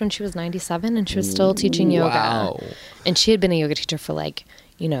she passed when she was 97 and she was still teaching yoga. Wow. And she had been a yoga teacher for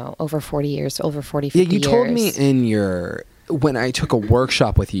over 40 years, over 40, 50 years. Yeah, you told me when I took a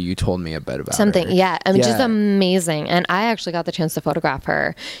workshop with you, you told me a bit about something. her. Yeah. I mean, just amazing. And I actually got the chance to photograph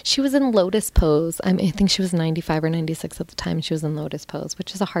her. She was in lotus pose. I think she was 95 or 96 at the time. She was in lotus pose,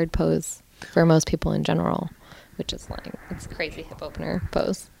 which is a hard pose for most people in general, which is it's a crazy hip opener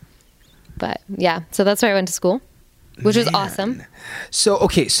pose. But yeah, so that's where I went to school. Which was awesome. So,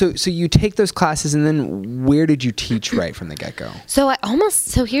 okay, so you take those classes, and then where did you teach right from the get-go? So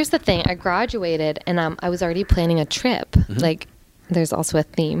here's the thing. I graduated, and I was already planning a trip. Mm-hmm. There's also a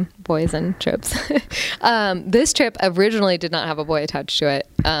theme, boys and trips. This trip originally did not have a boy attached to it.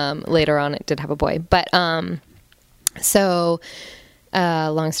 Later on, it did have a boy. But, long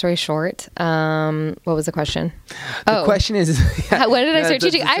story short, what was the question? The question is, when did I start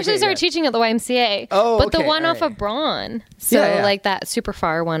teaching? I actually started teaching at the YMCA, but the one off of Braun. So that super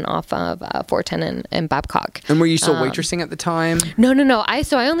far one off of 410 and Babcock. And were you still waitressing at the time? No. I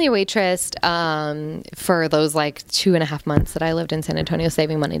only waitressed for those 2.5 months that I lived in San Antonio,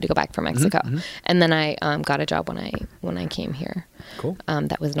 saving money to go back from Mexico. Mm-hmm. And then I got a job when I came here. Cool.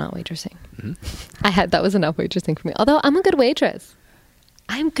 That was not waitressing. Mm-hmm. That was enough waitressing for me. Although I'm a good waitress.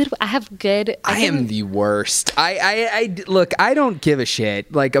 I'm good. I have good. I am the worst. I look, I don't give a shit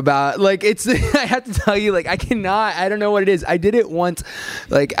like about like it's I have to tell you, like I don't know what it is. I did it once.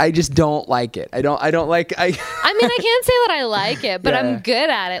 Like I just don't like it. I don't like I mean, I can't say that I like it, but I'm good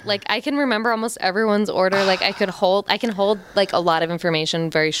at it. Like I can remember almost everyone's order. Like I can hold like a lot of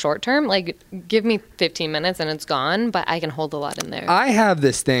information very short term. Like give me 15 minutes and it's gone, but I can hold a lot in there. I have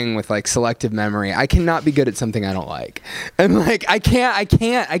this thing with like selective memory. I cannot be good at something I don't like. And like I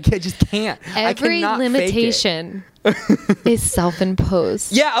just can't. Every limitation is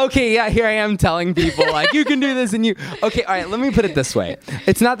self-imposed. Yeah, okay, yeah, here I am telling people like you can do this and you okay, all right, let me put it this way.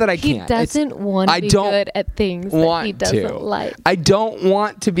 It's not that I can't. He doesn't want to be good at things that he doesn't like. I don't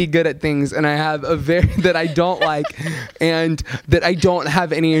want to be good at things, and I have that I don't like and that I don't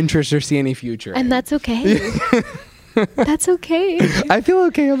have any interest or see any future. And that's okay. That's okay. I feel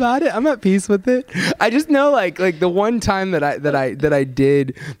okay about it. I'm at peace with it. I just know like the one time that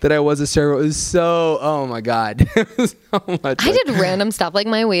I was a server, it was so, oh my God. So much. I did random stuff like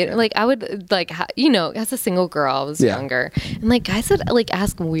my waiter, like I would like, as a single girl, I was younger, and like guys would like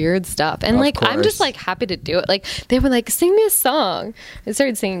ask weird stuff, and like I'm just like happy to do it. Like they were like, sing me a song. I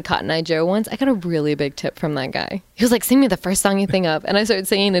started singing Cotton Eye Joe once. I got a really big tip from that guy. He was like, sing me the first song you think of, and I started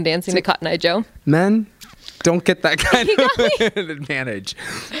singing and dancing to Cotton Eye Joe. Men don't get that kind of advantage,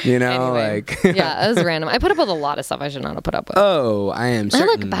 anyway, yeah, it was random. I put up with a lot of stuff I should not have put up with. Oh, I am certain.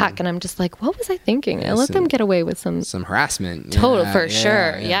 I look back and I'm just like, what was I thinking? I let them get away with some harassment. Total, for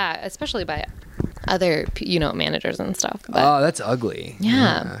sure. Yeah, especially by other, managers and stuff. But, that's ugly.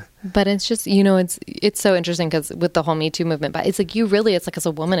 Yeah. But it's just, it's so interesting because with the whole Me Too movement, but it's like it's like as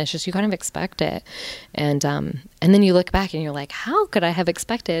a woman, it's just you kind of expect it. And then you look back and you're like, how could I have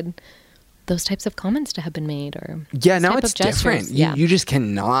expected those types of comments to have been made? Or now it's different. You just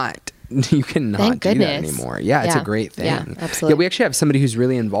cannot do that anymore. It's a great thing. Yeah, absolutely. We actually have somebody who's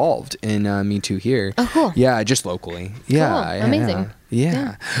really involved in Me Too here. Oh, cool. Yeah, just locally. Yeah, cool. Amazing.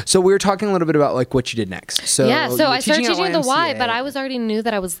 Yeah. So we were talking a little bit about like what you did next. So I started teaching at the Y, but I already knew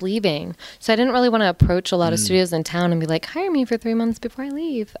that I was leaving, so I didn't really want to approach a lot of studios in town and be like, hire me for 3 months before I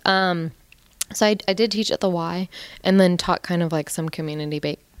leave. So I did teach at the Y, and then taught kind of like some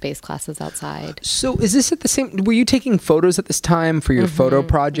community-based classes outside. So is this at the same, were you taking photos at this time for your photo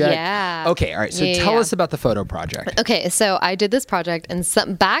project? Yeah. Okay, all right. So tell us about the photo project. Okay, so I did this project, and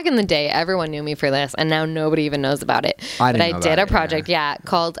back in the day, everyone knew me for this, and now nobody even knows about it. I did a project,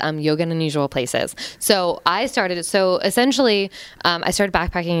 called Yoga in Unusual Places. So I started, essentially, I started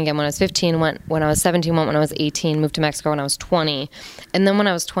backpacking again when I was 15, went when I was 17, went when I was 18, moved to Mexico when I was 20. And then when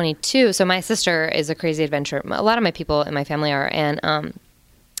I was 22, so my sister is a crazy adventurer. A lot of my people in my family are, and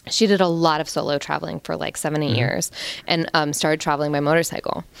she did a lot of solo traveling for like 7 years, and started traveling by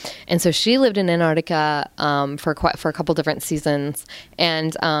motorcycle. And so she lived in Antarctica for a couple different seasons,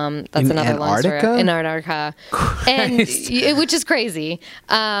 and that's another long story. In Antarctica, and which is crazy.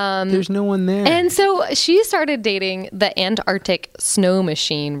 There's no one there. And so she started dating the Antarctic snow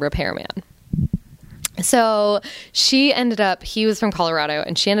machine repairman. So he was from Colorado,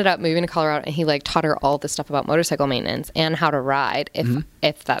 and she ended up moving to Colorado, and he like taught her all this stuff about motorcycle maintenance and how to ride,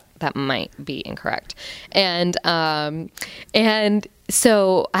 if that might be incorrect. And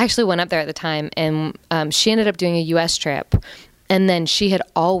so I actually went up there at the time, and she ended up doing a US trip. And then she had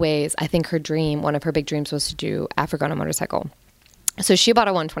always, I think one of her big dreams was to do Africa on a motorcycle. So she bought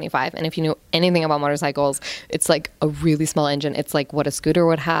a 125, and if you knew anything about motorcycles, it's like a really small engine. It's like what a scooter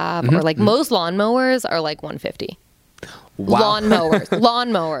would have, or like most lawnmowers are like 150. Wow.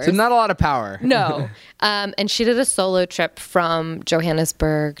 Lawnmowers. So not a lot of power. No. And she did a solo trip from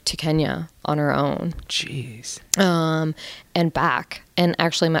Johannesburg to Kenya on her own. Jeez. And back, and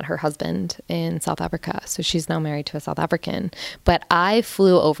actually met her husband in South Africa. So she's now married to a South African. But I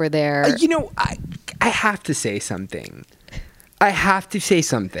flew over there. I have to say something. He has to say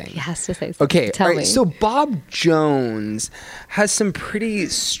something. Okay, Tell me. So Bob Jones has some pretty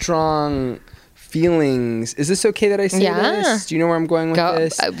strong feelings. Is this okay that I say this? Do you know where I'm going with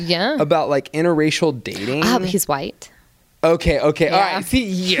this? Yeah. About like interracial dating? He's white. Okay. All right.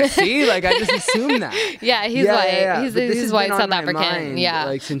 See, like I just assumed that. Yeah, he's white. Yeah. He's white South African.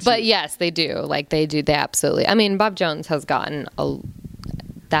 Yeah. But yes, they do. Like they do. They absolutely. I mean, Bob Jones has gotten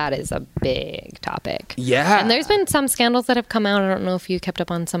that is a big topic. Yeah. And there's been some scandals that have come out. I don't know if you kept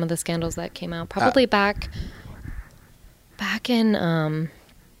up on some of the scandals that came out. Probably back in, I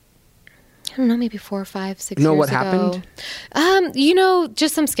don't know, maybe 4 or 5, 6 years ago. What happened?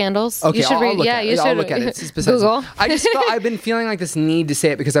 Just some scandals. Okay, you should read. I'll look at it. Google. I've been feeling like this need to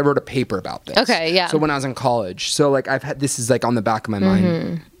say it because I wrote a paper about this. Okay, yeah. So when I was in college. So like this is like on the back of my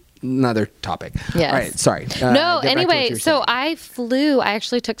mind. another topic. Yes. All right. Sorry. No, anyway, so I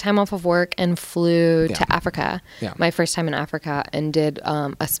actually took time off of work and flew to Africa. Yeah. My first time in Africa, and did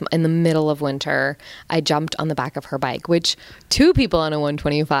in the middle of winter, I jumped on the back of her bike, which 2 people on a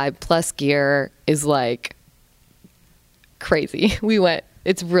 125 plus gear is like crazy.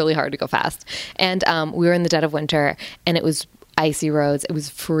 It's really hard to go fast. And we were in the dead of winter, and it was icy roads. It was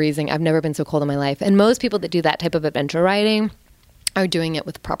freezing. I've never been so cold in my life. And most people that do that type of adventure riding are doing it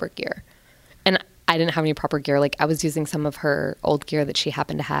with proper gear. And I didn't have any proper gear. Like, I was using some of her old gear that she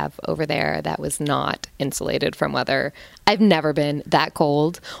happened to have over there that was not insulated from weather. I've never been that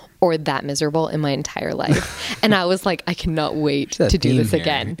cold or that miserable in my entire life. And I was like, I cannot wait to do this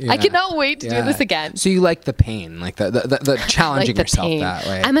again. Yeah. I cannot wait to do this again. So you like the pain, like the challenging like yourself that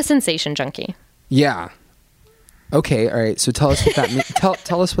way. I'm a sensation junkie. Yeah. Okay. All right. So tell us what that means.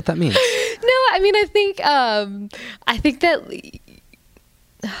 Tell us what that means. No, I mean, I think that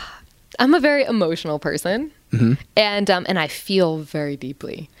I'm a very emotional person, and I feel very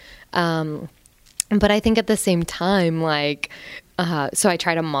deeply. But I think at the same time, like, so I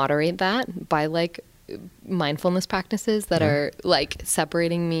try to moderate that by like mindfulness practices that are like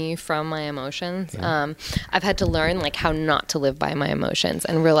separating me from my emotions. Yeah. I've had to learn like how not to live by my emotions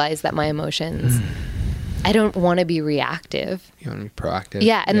and realize that my emotions, I don't want to be reactive. You want to be proactive.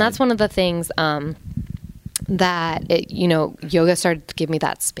 Yeah. And that's one of the things, that yoga started to give me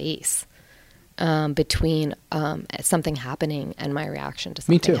that space between something happening and my reaction to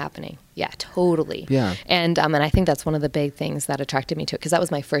something happening. Yeah, totally. Yeah. And I think that's one of the big things that attracted me to it, because that was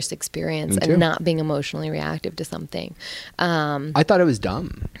my first experience and not being emotionally reactive to something. I thought it was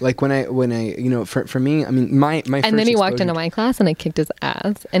dumb. Like when I for me, I mean, my first and then he walked into my class and I kicked his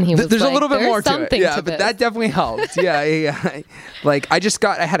ass, and he was there's like, a little bit more to it. Yeah, to but that definitely helped. Yeah. Like I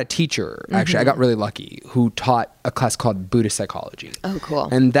had a teacher, actually, I got really lucky, who taught a class called Buddhist psychology. Oh, cool.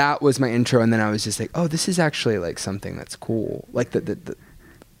 And that was my intro, and then I was just like, oh, this is actually like something that's cool. Like the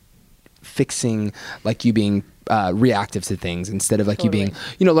fixing, like you being reactive to things instead of like you being,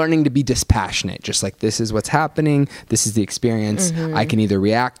 learning to be dispassionate. Just like, this is what's happening. This is the experience. I can either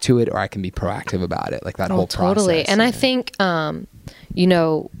react to it or I can be proactive about it. Like that whole process. Totally. And I think,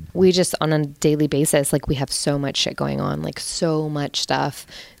 we just on a daily basis, like we have so much shit going on, like so much stuff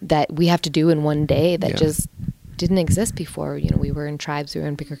that we have to do in one day that just didn't exist before. We were in tribes, we were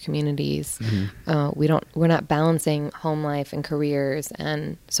in bigger communities. We're not balancing home life and careers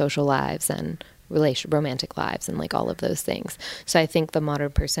and social lives and romantic lives and like all of those things. So I think the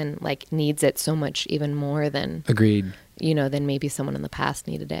modern person like needs it so much even more than agreed. Than maybe someone in the past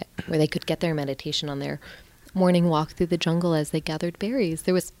needed it, where they could get their meditation on their morning walk through the jungle as they gathered berries.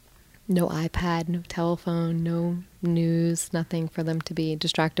 There was no iPad, no telephone, no news, nothing for them to be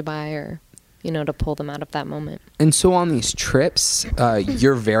distracted by or to pull them out of that moment. And so on these trips,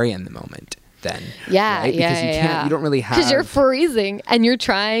 you're very in the moment then. Yeah, right? Yeah, because you can't, you don't really have... Because you're freezing and you're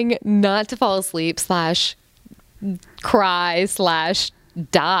trying not to fall asleep / cry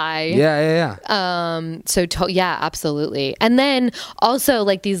 / die. Yeah. Absolutely. And then also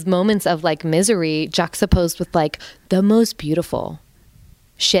like these moments of like misery juxtaposed with like the most beautiful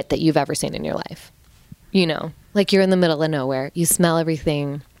shit that you've ever seen in your life. Like you're in the middle of nowhere. You smell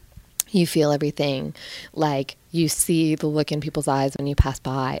everything. You feel everything. Like you see the look in people's eyes when you pass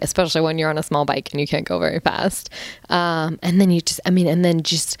by, especially when you're on a small bike and you can't go very fast. And then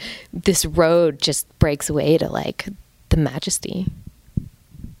just this road just breaks away to like the majesty,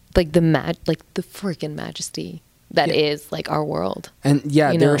 like the freaking majesty that is like our world. And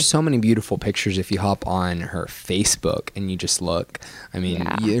there are so many beautiful pictures if you hop on her Facebook and you just look. I mean,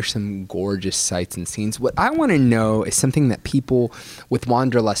 there's some gorgeous sights and scenes. What I want to know is something that people with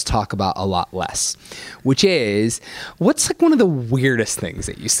Wanderlust talk about a lot less, which is what's like one of the weirdest things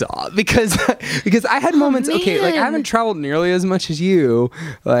that you saw? Because I had moments, like I haven't traveled nearly as much as you,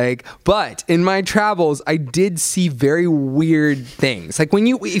 but in my travels, I did see very weird things. Like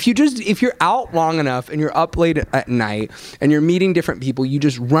if you're out long enough and you're up late at night and you're meeting different people, you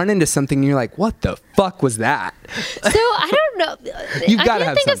just run into something and you're like, what the fuck was that? So I don't know. You've got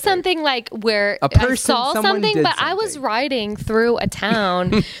to think of something like where I saw something, but I was riding through a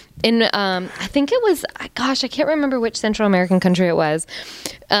town in I think it was, I can't remember which Central American country it was,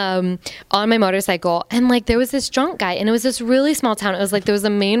 on my motorcycle, and like there was this drunk guy, and it was this really small town. It was like there was a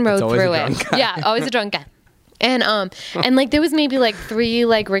main road through it. Yeah, always a drunk guy. And and like there was maybe like 3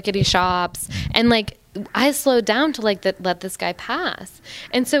 like rickety shops, and like I slowed down to like let this guy pass.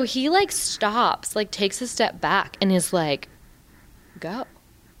 And so he like stops, like takes a step back and is like, go.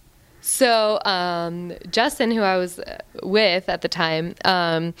 So Justin, who I was with at the time,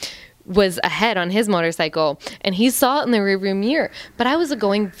 was ahead on his motorcycle, and he saw it in the rearview mirror. But I was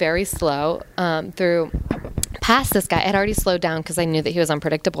going very slow through past this guy. I had already slowed down because I knew that he was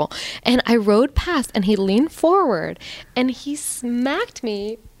unpredictable. And I rode past, and he leaned forward, and he smacked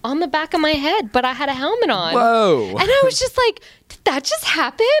me on the back of my head, but I had a helmet on. Whoa. And I was just like, did that just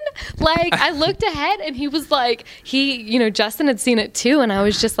happen? Like, I looked ahead, and he was like, Justin had seen it too. And I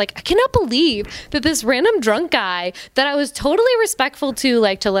was just like, I cannot believe that this random drunk guy that I was totally respectful to,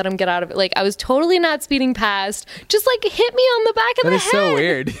 like, to let him get out of it. Like, I was totally not speeding past, just like hit me on the back of the head. That is so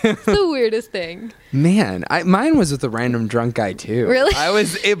weird. It's the weirdest thing. Man, mine was with a random drunk guy too. Really?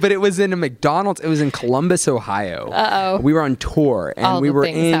 But it was in a McDonald's. It was in Columbus, Ohio. Uh-oh. We were on tour, and All we the were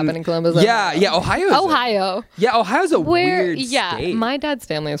things happen in Columbus, Yeah, Ohio. Yeah, Ohio's a weird Yeah, state. my dad's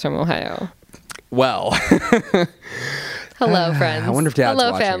family is from Ohio. Well. Hello, friends. I wonder if Dad's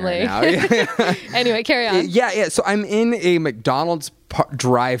Hello, watching family. right now. Anyway, carry on. Yeah. So I'm in a McDonald's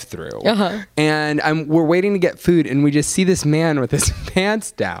drive-through, and we're waiting to get food, and we just see this man with his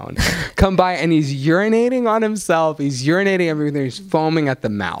pants down come by, and he's urinating on himself. He's urinating everything. He's foaming at the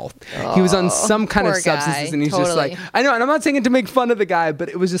mouth. He was on some kind of substances, and he's just like, I know, and I'm not saying it to make fun of the guy, but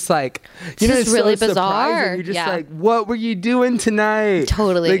it was just like, it's really so bizarre. Surprising. You're just like, what were you doing tonight?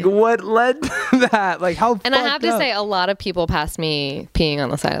 Totally. Like, what led to that? Like, how? And I have to say, a lot of people pass me peeing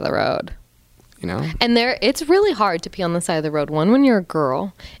on the side of the road. You know? And it's really hard to pee on the side of the road. One, when you're a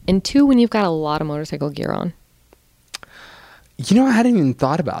girl, and two, when you've got a lot of motorcycle gear on. You know, I hadn't even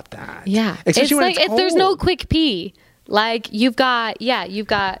thought about that. Yeah. Especially when it's there's no quick pee. Like, you've got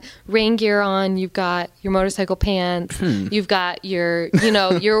rain gear on, you've got your motorcycle pants, you've got your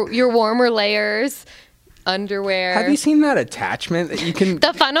warmer layers, underwear. Have you seen that attachment that you can...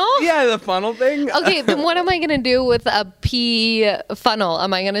 The funnel? Yeah, the funnel thing. Okay, then what am I going to do with a pee funnel?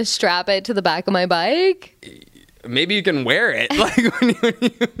 Am I going to strap it to the back of my bike? Maybe you can wear it, like when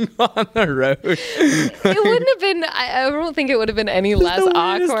you go on the road. It wouldn't have been, I don't think it would have been any less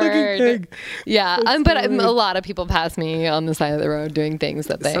awkward. Yeah, but a lot of people pass me on the side of the road doing things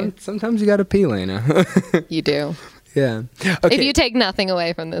that they... Sometimes you got to pee, Lena. You do. Yeah. Okay. If you take nothing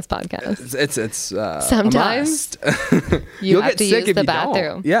away from this podcast, it's sometimes you'll have get to sick use if the you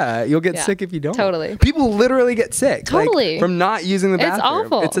bathroom. don't. Yeah, you'll get sick if you don't. Totally. People literally get sick. Totally. From not using the bathroom. It's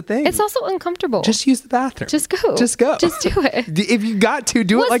awful. It's a thing. It's also uncomfortable. Just use the bathroom. Just go. Just go. Just do it. If you got to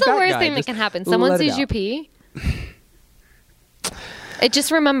do it like that. What's the worst guy? thing that can happen? Someone sees you pee. Just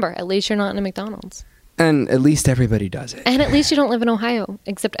remember, at least you're not in a McDonald's. And at least everybody does it. And at least you don't live in Ohio,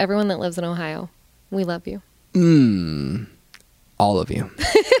 except everyone that lives in Ohio. We love you. All of you.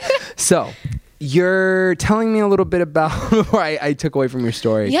 So, you're telling me a little bit about what I took away from your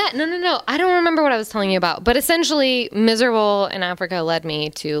story. Yeah, no. I don't remember what I was telling you about. But essentially, miserable in Africa led me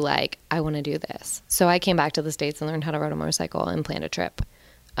to, like, I want to do this. So I came back to the States and learned how to ride a motorcycle and planned a trip.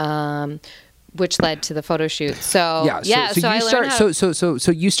 Which led to the photo shoot. So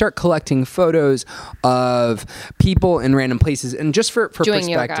you start collecting photos of people in random places, and just for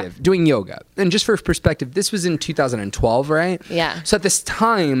perspective, doing yoga, and just for perspective, this was in 2012, right? Yeah. So at this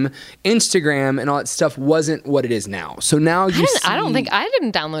time, Instagram and all that stuff wasn't what it is now. So now I don't think I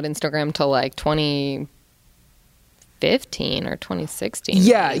didn't download Instagram till like 2015 or 2016.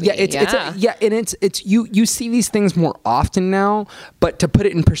 Yeah, maybe. It's you see these things more often now, but to put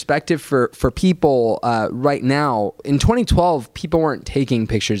it in perspective for people right now, in 2012, people weren't taking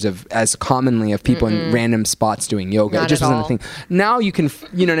pictures as commonly of people in random spots doing yoga. Not it just at wasn't all. a thing. Now you can,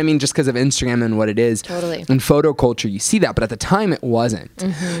 you know what I mean, just because of Instagram and what it is. Totally. And photo culture, you see that, but at the time it wasn't.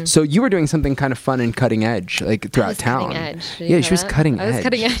 So you were doing something kind of fun and cutting edge, like throughout town. Cutting edge. Yeah, she was cutting edge. I was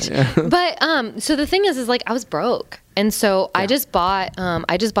cutting edge. But so the thing is like I was broke. And so I just bought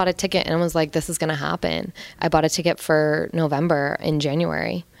a ticket and was like, this is going to happen. I bought a ticket for November in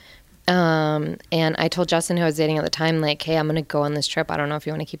January. And I told Justin, who I was dating at the time, like, hey, I'm going to go on this trip. I don't know if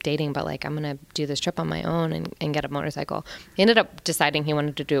you want to keep dating, but like, I'm going to do this trip on my own and get a motorcycle. He ended up deciding he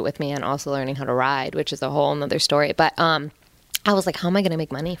wanted to do it with me and also learning how to ride, which is a whole nother story. But I was like, how am I going to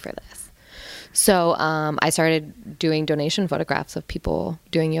make money for this? So I started doing donation photographs of people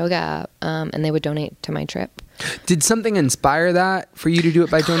doing yoga, and they would donate to my trip. Did something inspire that for you to do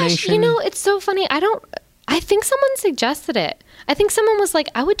it by donation? You know, it's so funny. I think someone suggested it. I think someone was like,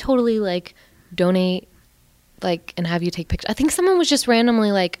 I would totally like donate, like, and have you take pictures. I think someone was just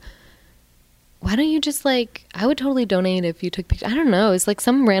randomly like, why don't you just like, I would totally donate if you took pictures. I don't know. It's like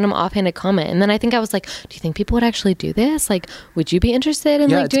some random offhanded comment. And then I think I was like, do you think people would actually do this? Like, would you be interested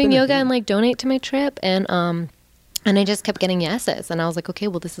in like doing yoga and like donate to my trip? And And I just kept getting yeses. And I was like, okay,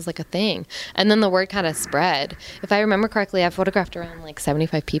 well, this is like a thing. And then the word kind of spread. If I remember correctly, I photographed around like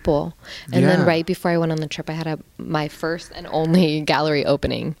 75 people. And then right before I went on the trip, I had my first and only gallery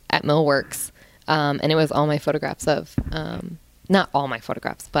opening at Millworks. And it was all my photographs of, not all my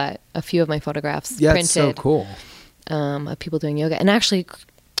photographs, but a few of my photographs printed. It's so cool. Of people doing yoga. And actually,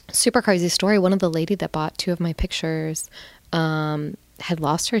 super crazy story. One of the lady that bought 2 of my pictures had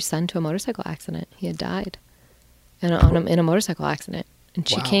lost her son to a motorcycle accident. He had died in a motorcycle accident. And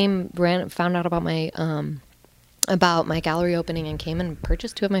she found out about my gallery opening and came and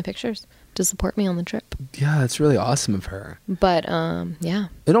purchased 2 of my pictures to support me on the trip. Yeah, that's really awesome of her. But yeah.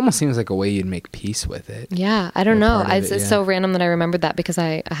 It almost seems like a way you'd make peace with it. Yeah, I don't know. It's so random that I remembered that because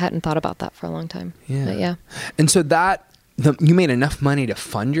I hadn't thought about that for a long time. Yeah. But yeah. And so you made enough money to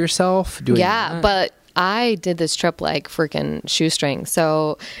fund yourself doing that? But I did this trip like freaking shoestring.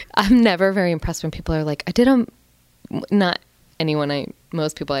 So I'm never very impressed when people are like, not anyone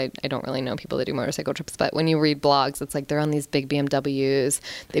most people, I don't really know people that do motorcycle trips, but when you read blogs, it's like they're on these big BMWs.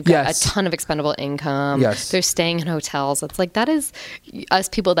 They've got a ton of expendable income. Yes. They're staying in hotels. It's like, that is us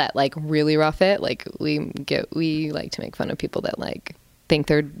people that like really rough it. Like we like to make fun of people that like think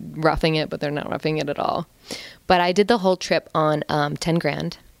they're roughing it, but they're not roughing it at all. But I did the whole trip on 10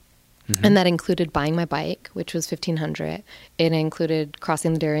 grand. Mm-hmm. And that included buying my bike, which was $1,500. It included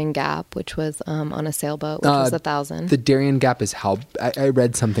crossing the Darien Gap, which was on a sailboat, which was $1,000. The Darien Gap is how I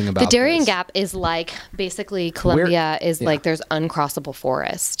read something about the Darien Gap is like basically Colombia like there's uncrossable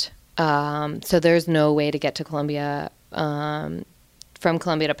forest. So there's no way to get to Colombia from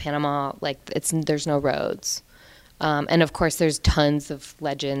Colombia to Panama. Like there's no roads, and of course there's tons of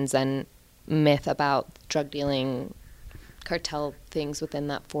legends and myth about drug dealing, cartel things within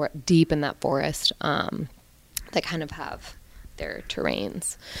that deep in that forest that kind of have their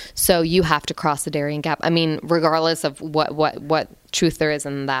terrains. So you have to cross the Darien Gap. I mean, regardless of what truth there is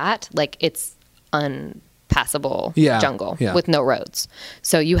in that, like it's unpassable jungle with no roads.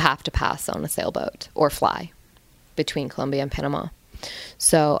 So you have to pass on a sailboat or fly between Colombia and Panama.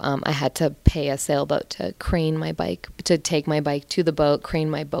 So I had to pay a sailboat to crane my bike, to take my bike to the boat,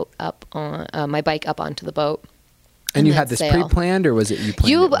 crane my boat up on my bike up onto the boat. And you had this pre-planned, or was it you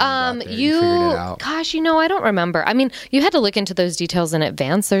planned it figured it out? Gosh, I don't remember. I mean, you had to look into those details in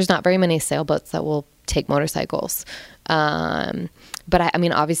advance. There's not very many sailboats that will take motorcycles. But I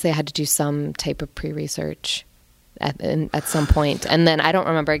mean, obviously I had to do some type of pre-research at some point. And then I don't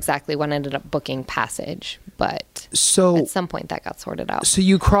remember exactly when I ended up booking passage, but at some point that got sorted out. So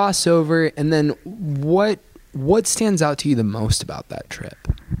you cross over, and then what stands out to you the most about that trip?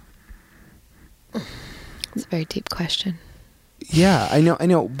 It's a very deep question. Yeah, I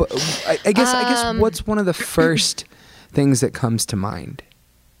know. But I guess what's one of the first things that comes to mind?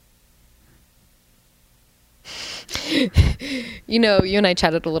 You and I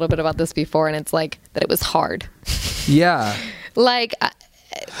chatted a little bit about this before, and it's like that it was hard. Yeah. Like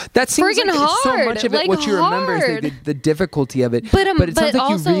that seems friggin' like hard. So much of it, like what you remember is the difficulty of it. But it sounds like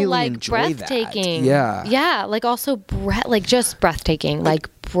also you really like enjoy breathtaking. That. Yeah. Like also just breathtaking. Like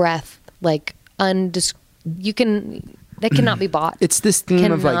breath. Like that cannot be bought. It's this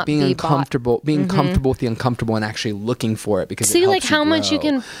theme of like being uncomfortable, comfortable with the uncomfortable, and actually looking for it because see it helps like how much you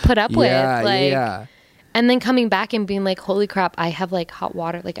can put up with. Yeah. And then coming back and being like, holy crap, I have like hot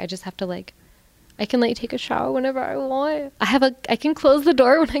water. Like I just have to like, I can like take a shower whenever I want. I can close the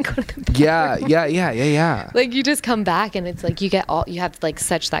door when I go to the bathroom. Yeah. Like you just come back and it's like you have like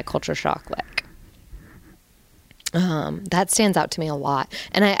such that culture shock. Like that stands out to me a lot.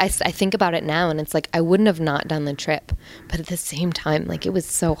 And I think about it now and it's like, I wouldn't have not done the trip, but at the same time, like it was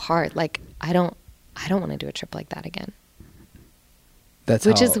so hard. Like I don't want to do a trip like that again.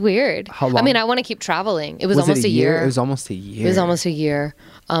 Which is weird. How long? I mean, I want to keep traveling. It was almost a year. It was almost a year. It was almost a year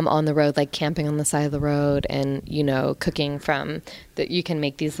on the road, like camping on the side of the road and, cooking from you can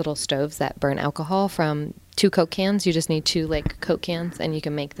make these little stoves that burn alcohol from 2 Coke cans. You just need 2 like Coke cans and you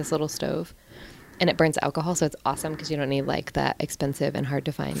can make this little stove and it burns alcohol. So it's awesome because you don't need like that expensive and hard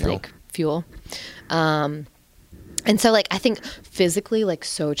to find fuel. And so like, I think physically like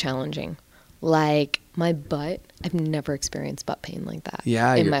so challenging, like my butt, I've never experienced butt pain like that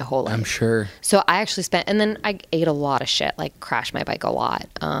in my whole life. I'm sure. So I actually and then I ate a lot of shit, like crashed my bike a lot,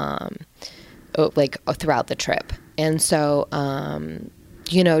 like throughout the trip. And so,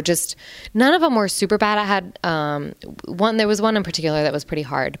 just none of them were super bad. I had, there was one in particular that was pretty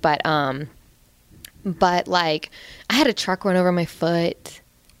hard, but like I had a truck run over my foot,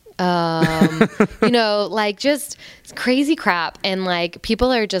 like just crazy crap. And like,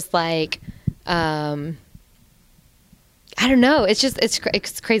 people are just like, I don't know. It's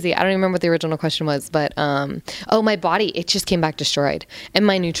crazy. I don't even remember what the original question was, but my body, it just came back destroyed, and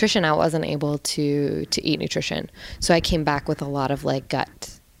my nutrition, I wasn't able to eat nutrition, so I came back with a lot of like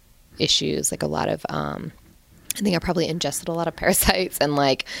gut issues, like a lot of I think I probably ingested a lot of parasites and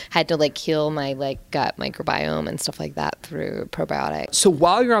like had to like heal my like gut microbiome and stuff like that through probiotics. So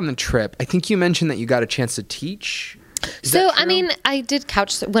while you're on the trip, I think you mentioned that you got a chance to teach. I mean, I did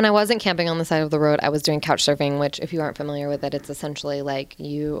when I wasn't camping on the side of the road, I was doing couch surfing, which if you aren't familiar with it, it's essentially like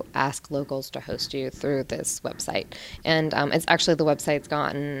you ask locals to host you through this website. And it's actually, the website's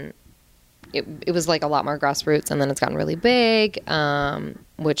gotten, it was like a lot more grassroots, and then it's gotten really big,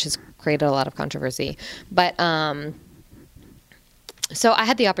 which has created a lot of controversy. But so I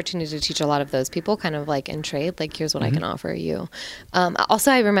had the opportunity to teach a lot of those people kind of like in trade, like here's what I can offer you.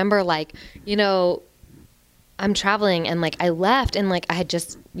 Also, I remember like, you know, I'm traveling and like I left and like I had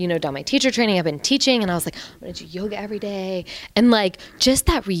just, you know, done my teacher training. I've been teaching and I was like, I'm going to do yoga every day. And like just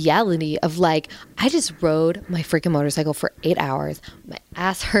that reality of like, I just rode my freaking motorcycle for 8 hours. My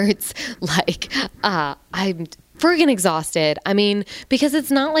ass hurts. Like, I'm freaking exhausted. I mean, because it's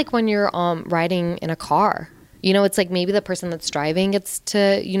not like when you're riding in a car. You know, it's like maybe the person that's driving gets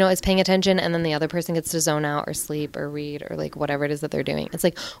to, you know, is paying attention, and then the other person gets to zone out or sleep or read or like whatever it is that they're doing. It's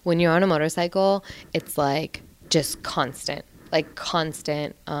like when you're on a motorcycle, it's like just constant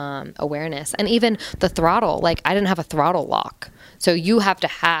awareness. And even the throttle, like I didn't have a throttle lock. So you have to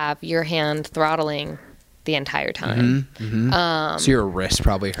have your hand throttling the entire time. So your wrist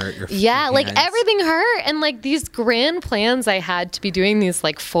probably hurt. Your like everything hurt, and like these grand plans I had to be doing these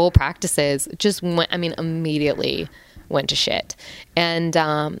like full practices just went, I mean, immediately went to shit. And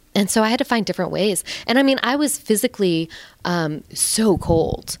so I had to find different ways. And I mean, I was physically so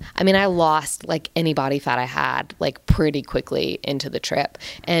cold. I mean, I lost like any body fat I had like pretty quickly into the trip.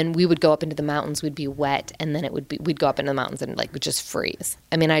 And we would go up into the mountains, we'd be wet, and then we'd go up into the mountains and like would just freeze.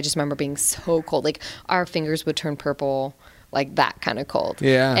 I mean, I just remember being so cold. Like our fingers would turn purple, like that kind of cold.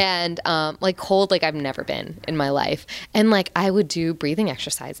 Yeah. And like cold like I've never been in my life. And like I would do breathing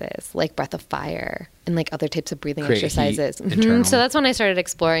exercises like breath of fire and like other types of breathing exercises. So that's when I started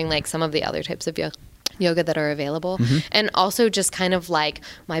exploring like some of the other types of yoga that are available. And also just kind of like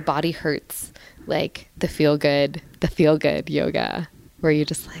my body hurts, like the feel good yoga where you're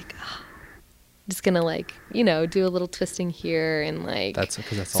just like, just gonna like, you know, do a little twisting here and like that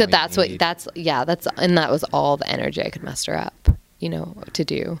was all the energy I could muster up, you know, to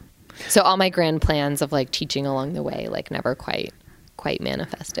do. So all my grand plans of like teaching along the way like never quite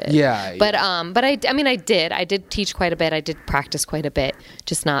manifested. But I did teach quite a bit. I did practice quite a bit,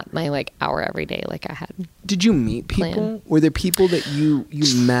 just not my like hour every day like I had. Did you meet people? Were there people that you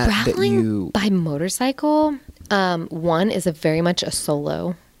met Traveling by motorcycle? One is very much a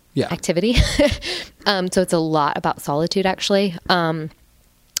solo activity. So it's a lot about solitude actually.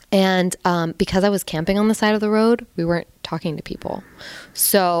 And because I was camping on the side of the road, we weren't talking to people.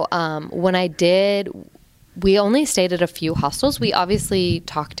 So when I did, we only stayed at a few hostels. We obviously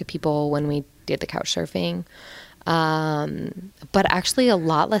talked to people when we did the couch surfing. But actually a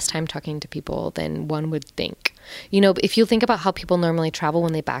lot less time talking to people than one would think. You know, if you think about how people normally travel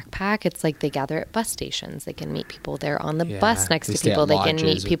when they backpack, it's like they gather at bus stations. They can meet people. They're on the bus next to people. They can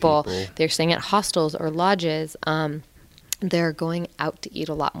meet people. They're staying at hostels or lodges. They're going out to eat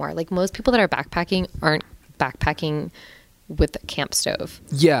a lot more. Like most people that are backpacking aren't backpacking with a camp stove.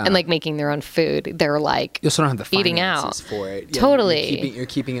 And like making their own food. They're like you also don't have the eating out for it. Totally. You're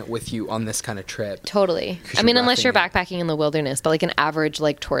keeping it with you on this kind of trip. Totally. I mean, unless you're backpacking in the wilderness, but like an average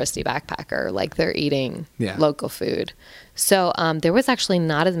like touristy backpacker, like they're eating local food. So there was actually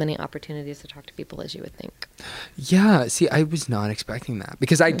not as many opportunities to talk to people as you would think. Yeah. See, I was not expecting that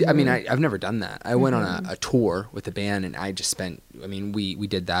because I mean, I've never done that. I went on a tour with a band and I just spent, I mean, we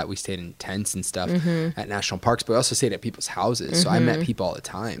did that. We stayed in tents and stuff at national parks, but we also stayed at people's houses. So I met people all the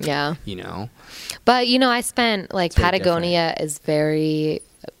time. Yeah. You know? But, you know, I spent like Patagonia is very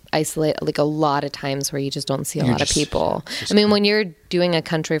isolated, like a lot of times where you just don't see a lot of people. I mean, when you're doing a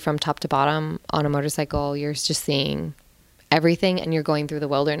country from top to bottom on a motorcycle, you're just seeing everything and you're going through the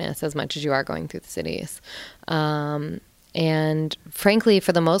wilderness as much as you are going through the cities. And frankly,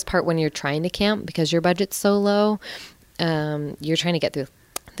 for the most part, when you're trying to camp, because your budget's so low, you're trying to get through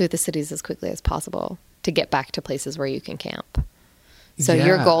the cities as quickly as possible to get back to places where you can camp. So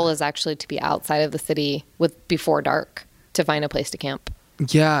your goal is actually to be outside of the city before dark to find a place to camp.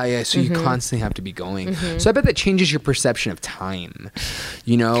 Yeah. So you constantly have to be going. So I bet that changes your perception of time.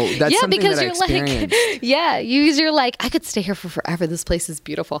 You know, that's something that I experienced. You're like, I could stay here for forever. This place is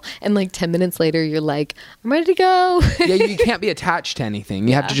beautiful. And like 10 minutes later, you're like, I'm ready to go. You can't be attached to anything.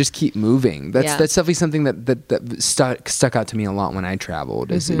 You have to just keep moving. That's definitely something that stuck out to me a lot when I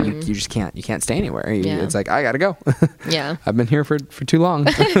traveled. Is that you just can't stay anywhere. It's like, I gotta go. I've been here for too long.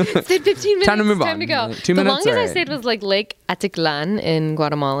 Stayed 15 minutes. Time to move on. Time to go. 2 minutes. The longest I stayed was like Lake Atitlán in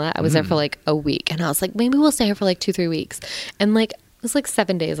Guatemala. I was there for like a week, and I was like, maybe we'll stay here for like 2-3 weeks. And like it was like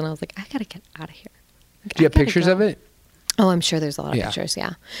 7 days, and I was like, I gotta get out of here. Do you have pictures of it? Oh, I'm sure there's a lot of pictures.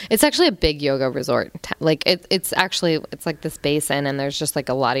 Yeah, it's actually a big yoga resort. Like it's like this basin, and there's just like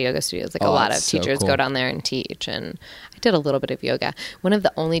a lot of yoga studios. Like a lot of teachers go down there and teach. And I did a little bit of yoga. One of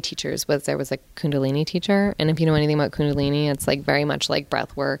the only teachers was a Kundalini teacher. And if you know anything about Kundalini, it's like very much like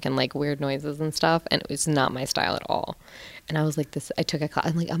breath work and like weird noises and stuff. And it was not my style at all. And I was like, I took a class.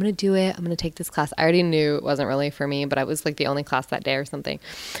 I'm like, I'm going to do it. I'm going to take this class. I already knew it wasn't really for me, but I was like the only class that day or something.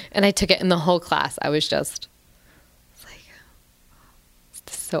 And I took it, and the whole class, I was just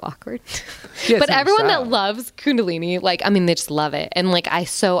so awkward. But everyone that loves Kundalini, like, I mean, they just love it. And like,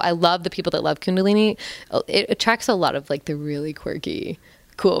 I love the people that love Kundalini. It attracts a lot of like the really quirky,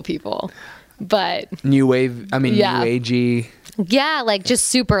 cool people. But new agey. Yeah, like just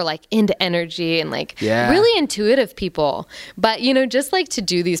super like into energy and like really intuitive people. But you know, just like to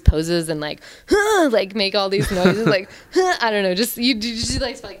do these poses and like like make all these noises, like I don't know, just you do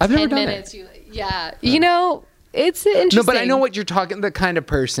like for like I've 10 minutes. You know. It's interesting. No, but I know what you're talking. The kind of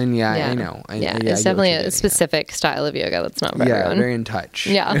person, I know. It's definitely a specific style of yoga that's not for everyone. Very in touch.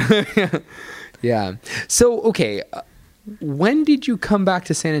 Yeah. Yeah. So, okay, when did you come back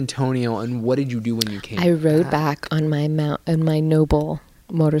to San Antonio, and what did you do when you came? I rode back on my noble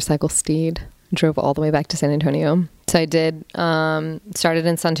motorcycle steed. Drove all the way back to San Antonio. So I did. Started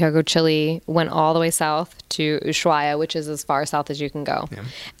in Santiago, Chile. Went all the way south to Ushuaia, which is as far south as you can go. Yeah.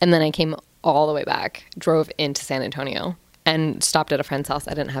 And then I came all the way back, drove into San Antonio, and stopped at a friend's house.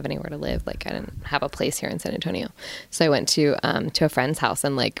 I didn't have anywhere to live. Like, I didn't have a place here in San Antonio. So I went to a friend's house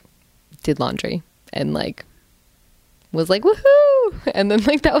and like did laundry and like was like, woohoo. And then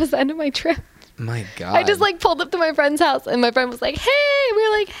like that was the end of my trip. My God. I just like pulled up to my friend's house, and my friend was like, hey. We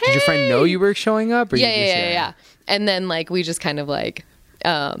were like, hey. Did your friend know you were showing up? Or yeah. And then like we just kind of like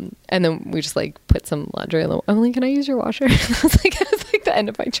and then we just like put some laundry in the Emily, can I use your washer? It was like the end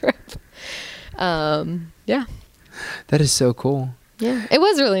of my trip. Yeah. That is so cool. Yeah. It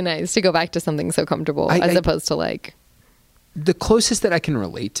was really nice to go back to something so comfortable as opposed to like. The closest that I can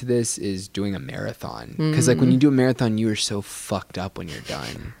relate to this is doing a marathon. Because like when you do a marathon, you are so fucked up when you're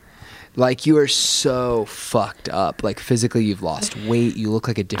done. Like, you are so fucked up. Like, physically, you've lost weight. You look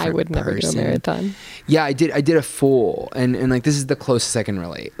like a different person. I would never do a marathon. Yeah, I did a full. And like, this is the closest I can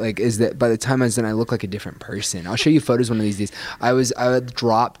relate. Like, is that by the time I was done, I look like a different person. I'll show you photos one of these days. I had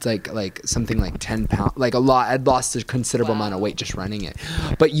dropped like something like 10 pounds. Like, a lot. I'd lost a considerable amount of weight just running it.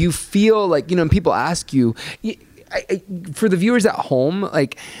 But you feel like, you know, and people ask you, for the viewers at home,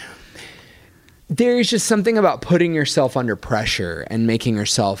 like, there's just something about putting yourself under pressure and making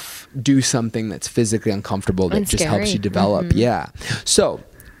yourself do something that's physically uncomfortable that just helps you develop. Mm-hmm. Yeah. So,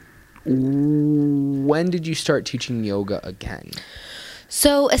 when did you start teaching yoga again?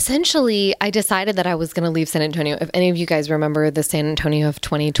 So essentially, I decided that I was going to leave San Antonio. If any of you guys remember the San Antonio of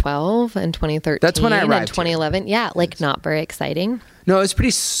 2012 and 2013, that's when I arrived. And 2011, yeah, like not very exciting. No, it's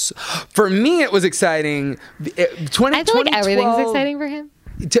pretty. For me, it was exciting. I feel like everything's exciting for him.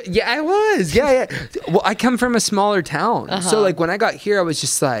 Yeah, I was. Yeah. Well, I come from a smaller town. So like when I got here, I was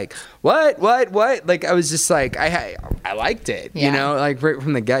just like, what? Like I was just like, I liked it, you know, like right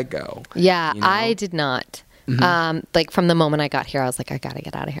from the get-go. Yeah, you know? I did not. Mm-hmm. Like from the moment I got here, I was like, I gotta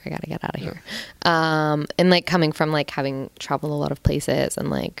get out of here. And like coming from like having traveled a lot of places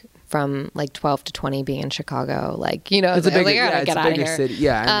and like from like 12 to 20 being in Chicago, like, you know, it's a bigger, it's a bigger city.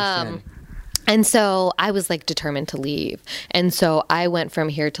 Yeah, I understand. And so I was like determined to leave. And so I went from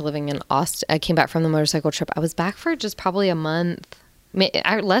here to living in Austin. I came back from the motorcycle trip. I was back for just probably a month,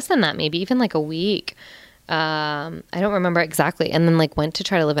 less than that, maybe even like a week. I don't remember exactly. And then like went to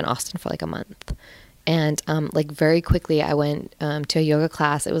try to live in Austin for like a month. And like very quickly I went to a yoga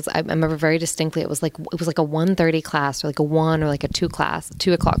class. It was, I remember very distinctly, it was like a 1:30 class or like a 1 or like a 2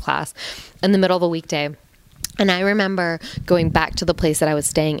 o'clock class in the middle of a weekday. And I remember going back to the place that I was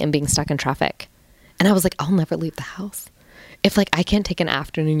staying and being stuck in traffic. And I was like, I'll never leave the house. If like I can't take an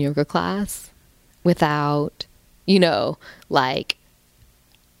afternoon yoga class without, you know, like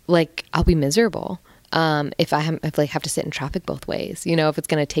I'll be miserable. if I have to sit in traffic both ways, you know, if it's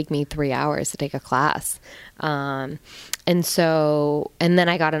going to take me 3 hours to take a class. And then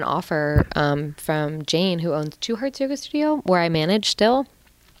I got an offer from Jane, who owns Two Hearts Yoga Studio, where I manage still,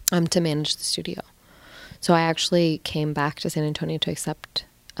 to manage the studio. So I actually came back to San Antonio to accept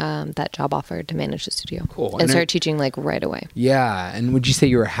that job offer to manage the studio. Cool. And start teaching like right away. Yeah. And would you say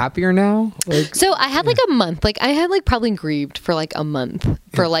you were happier now? So I had like a month, like I had like probably grieved for like a month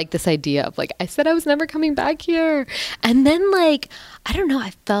for like this idea of like, I said I was never coming back here. And then like, I don't know,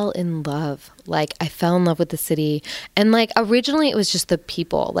 I fell in love. Like I fell in love with the city. And like originally it was just the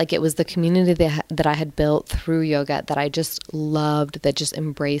people, like it was the community that I had built through yoga that I just loved, that just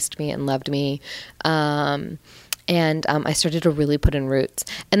embraced me and loved me. And I started to really put in roots.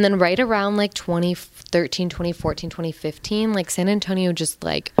 And then right around like 2013, 2014, 2015, like San Antonio just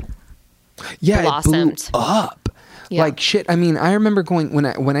like blossomed. It blew up. Yeah. Like shit. I mean, I remember going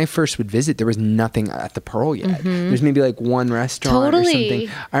when I first would visit, there was nothing at the Pearl yet. Mm-hmm. There's maybe like one restaurant or something.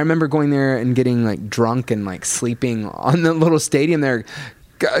 I remember going there and getting like drunk and like sleeping on the little stadium there.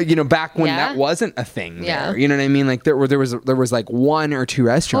 You know, back when that wasn't a thing there. You know what I mean? Like there was like 1 or 2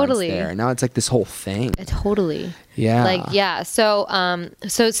 restaurants there. Now it's like this whole thing. Totally. Yeah. Like, yeah. So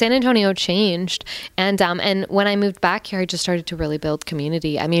San Antonio changed. And when I moved back here, I just started to really build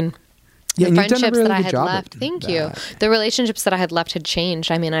community. I mean, the friendships that I had left, the relationships that I had left had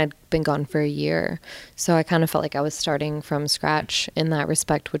changed. I mean, I'd been gone for a year. So I kind of felt like I was starting from scratch in that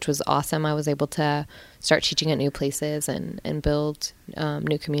respect, which was awesome. I was able to start teaching at new places and build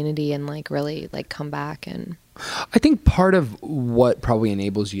new community and like really like come back. And I think part of what probably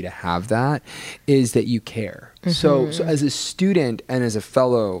enables you to have that is that you care. Mm-hmm. So as a student and as a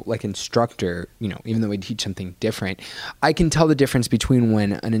fellow like instructor, you know, even though we teach something different, I can tell the difference between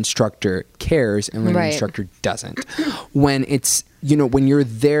when an instructor cares and when an instructor doesn't. When it's, you know, when you're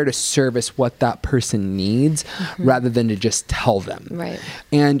there to service what that person needs rather than to just tell them. Right.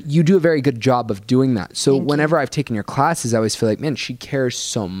 And you do a very good job of doing that. So whenever I've taken your classes, I always feel like, man, she cares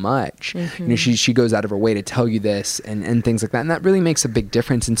so much. You know, she goes out of her way to tell you this and things like that. And that really makes a big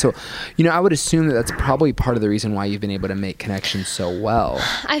difference. And so, you know, I would assume that that's probably part of the reason why you've been able to make connections so well.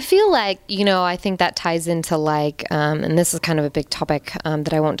 I feel like, you know, I think that ties into like, and this is kind of a big topic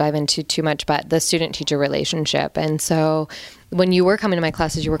that I won't dive into too much, but the student-teacher relationship. And so when you were coming to my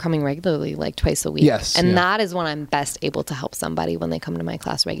classes, you were coming regularly, like twice a week. Yes. And that is when I'm best able to help somebody when they come to my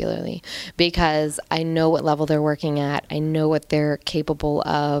class regularly, because I know what level they're working at. I know what they're capable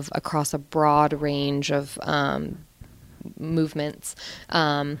of across a broad range of movements.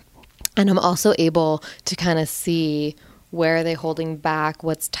 And I'm also able to kind of see where are they holding back,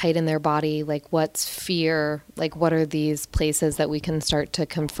 what's tight in their body, like what's fear, like what are these places that we can start to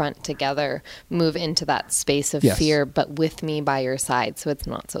confront together, move into that space of fear, but with me by your side so it's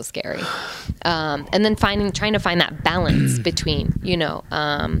not so scary. And then trying to find that balance between, you know,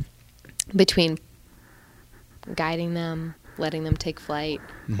 between guiding them, letting them take flight,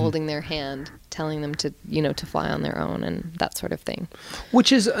 holding their hand, telling them to, you know, to fly on their own and that sort of thing.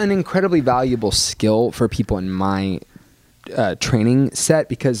 Which is an incredibly valuable skill for people in my training set,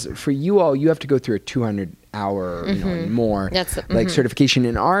 because for you all, you have to go through a 200-hour, you know, and more like certification.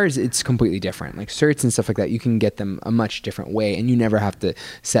 In ours, it's completely different. Like certs and stuff like that, you can get them a much different way, and you never have to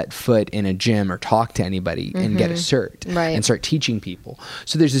set foot in a gym or talk to anybody and get a cert and start teaching people.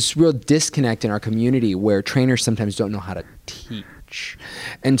 So there's this real disconnect in our community where trainers sometimes don't know how to teach.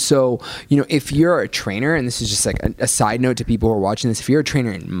 And so, you know, if you're a trainer, and this is just like a side note to people who are watching this, if you're a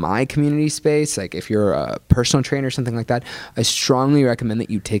trainer in my community space, like if you're a personal trainer or something like that, I strongly recommend that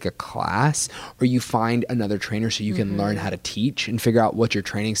you take a class or you find another trainer so you can learn how to teach and figure out what your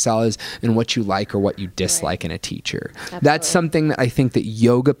training style is and what you like or what you dislike in a teacher. Absolutely. That's something that I think that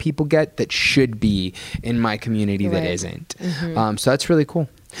yoga people get that should be in my community that isn't. So that's really cool.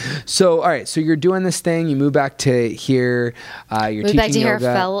 So, all right. So you're doing this thing. You move back to here. You're teaching back to yoga.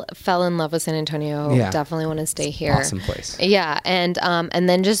 Here. Fell in love with San Antonio. Yeah. Definitely want to stay here. Awesome place. Yeah, and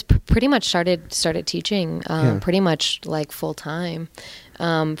then just pretty much started teaching. Pretty much like full time.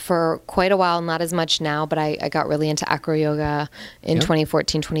 For quite a while, not as much now, but I got really into acro yoga in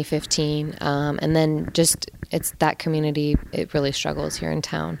 2014, 2015. And then just, it's that community, it really struggles here in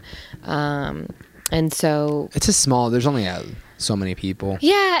town. And so it's there's only so many people.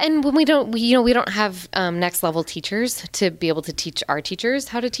 Yeah. And when we don't have next level teachers to be able to teach our teachers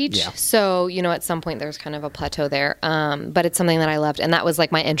how to teach. Yeah. So, you know, at some point there's kind of a plateau there. But it's something that I loved. And that was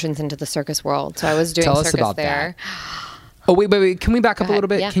like my entrance into the circus world. So I was doing circus there. That. Oh, wait. Can we back up a little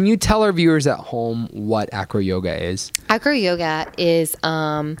bit? Yeah. Can you tell our viewers at home what acro yoga is? Acro yoga is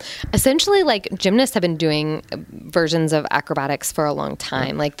essentially like gymnasts have been doing versions of acrobatics for a long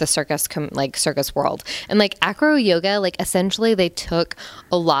time, like the circus world. And like acro yoga, like essentially they took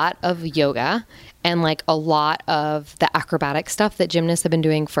a lot of yoga and like a lot of the acrobatic stuff that gymnasts have been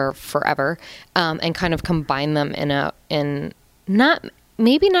doing for forever, and kind of combine them in a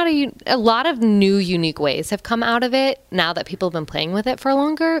lot of new unique ways have come out of it now that people have been playing with it for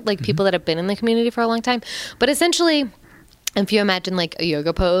longer, like people that have been in the community for a long time. But essentially, if you imagine like a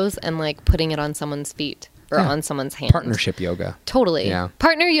yoga pose and like putting it on someone's feet or on someone's hands. Partnership yoga. Totally. Yeah.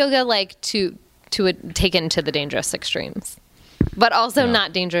 Partner yoga, like to take it to the dangerous extremes. But also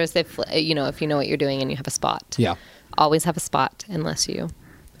not dangerous if you know what you're doing and you have a spot. Yeah. Always have a spot and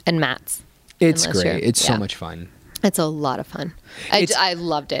mats. It's great. It's so much fun. It's a lot of fun. I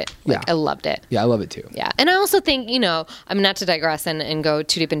loved it. I loved it. Yeah, I love it too. Yeah. And I also think, I mean, not to digress and go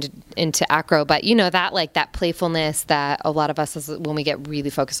too deep into acro, but that playfulness that a lot of us, when we get really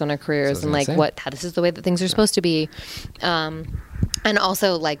focused on our careers and how this is the way that things are supposed to be. And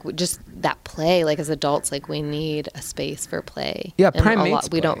also like just that play, like as adults, like we need a space for play. Yeah. And primates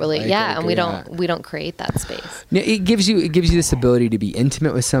we don't really, we don't create that space. It gives you this ability to be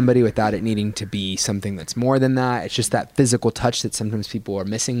intimate with somebody without it needing to be something that's more than that. It's just that physical touch that sometimes people are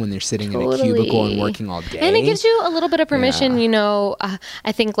missing when they're sitting in a cubicle and working all day. And it gives you a little bit of permission,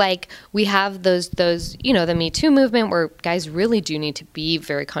 I think like we have those, the Me Too movement where guys really do need to be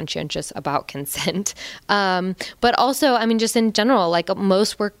very conscientious about consent. But also, I mean, just in general, like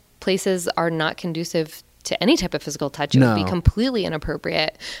most workplaces are not conducive to any type of physical touch. It would be completely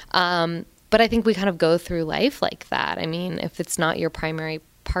inappropriate. But I think we kind of go through life like that. I mean, if it's not your primary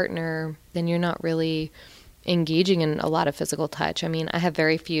partner, then you're not really engaging in a lot of physical touch. I mean, I have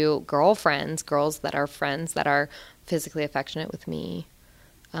very few girls that are friends that are physically affectionate with me,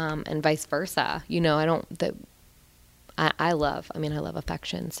 and vice versa. I love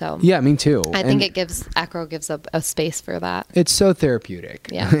affection. So yeah, me too. I think acro gives a space for that. It's so therapeutic.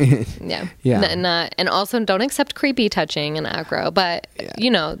 Yeah. Yeah. And also don't accept creepy touching in acro, but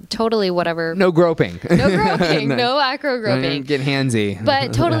totally whatever. No groping. No acro groping. Get handsy.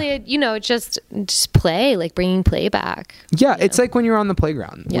 But totally, just play, like bringing play back. Yeah, it's like when you're on the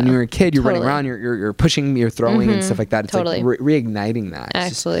playground. When you're a kid, you're running around, you're pushing, you're throwing and stuff like that. It's like reigniting that.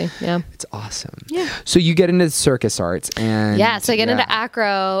 It's awesome. Yeah. So you get into the circus arts. So I get into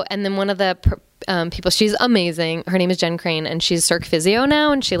acro, and then one of the people, she's amazing. Her name is Jen Crane, and she's Cirque Physio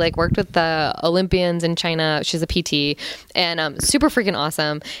now, and she worked with the Olympians in China. She's a PT, and super freaking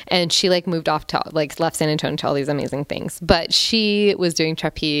awesome. And she moved off to left San Antonio to all these amazing things. But she was doing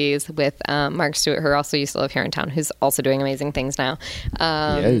trapeze with Mark Stewart, who also used to live here in town, who's also doing amazing things now.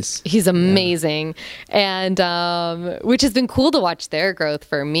 He's amazing, and which has been cool to watch their growth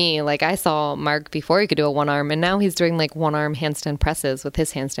for me. I saw Mark before he could do a one arm, and now he's doing one arm handstand presses with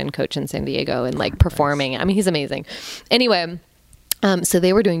his handstand coach in San Diego. And performing. I mean, he's amazing. Anyway, so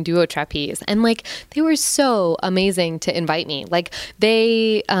they were doing duo trapeze, and they were so amazing to invite me.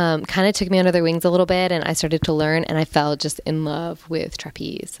 They kind of took me under their wings a little bit, and I started to learn, and I fell just in love with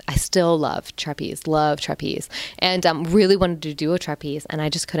trapeze. I still love trapeze, and really wanted to do a trapeze, and I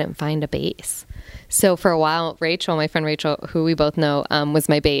just couldn't find a base. So for a while, my friend Rachel, who we both know, was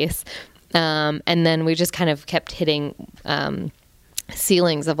my base, and then we just kind of kept hitting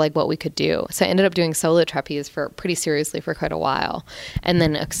ceilings of what we could do. So I ended up doing solo trapeze pretty seriously for quite a while. And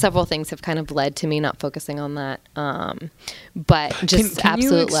then several things have kind of led to me not focusing on that. But just can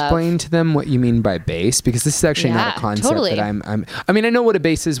absolute you explain to them what you mean by base? Because this is actually not a concept that I mean, I know what a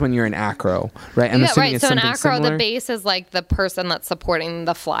base is when you're in acro, right? I'm assuming it's so in something acro, similar. the base is the person that's supporting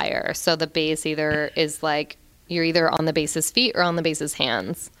the flyer. So the base either is you're either on the base's feet or on the base's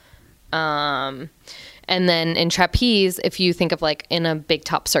hands. And then in trapeze, if you think of in a big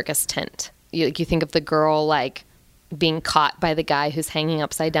top circus tent, you think of the girl being caught by the guy who's hanging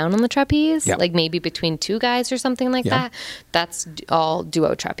upside down on the trapeze, maybe between two guys or something like that. That's all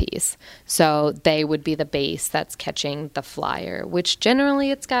duo trapeze. So they would be the base that's catching the flyer, which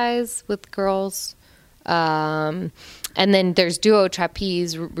generally it's guys with girls. And then there's duo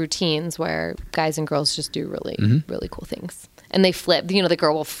trapeze routines where guys and girls just do really, really cool things. And they flip, the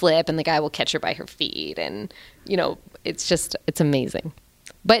girl will flip and the guy will catch her by her feet. And, it's amazing.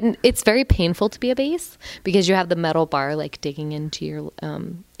 But it's very painful to be a base because you have the metal bar digging into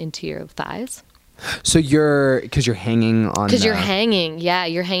your thighs. So because you're hanging on. Because you're hanging,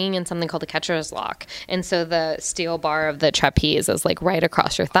 you're hanging in something called the catcher's lock, and so the steel bar of the trapeze is like right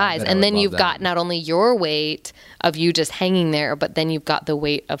across your thighs, and then you've got not only your weight of you just hanging there, but then you've got the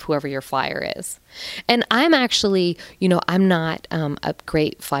weight of whoever your flyer is. And I'm actually, I'm not a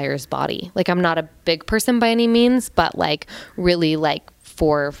great flyer's body. Like I'm not a big person by any means, but like really like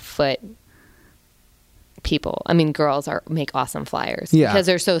 4 foot people. I mean, girls make awesome flyers because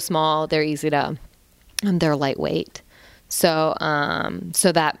they're so small, they're easy to. They're lightweight. So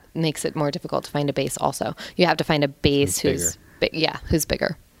that makes it more difficult to find a base also. You have to find a base who's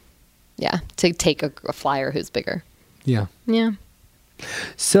bigger. Yeah, to take a flyer who's bigger. Yeah. Yeah.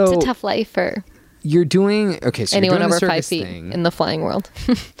 So it's a tough life for you're doing so anyone you're doing over the 5 feet in the flying world.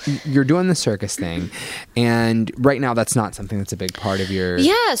 You're doing the circus thing, and right now that's not something that's a big part of your.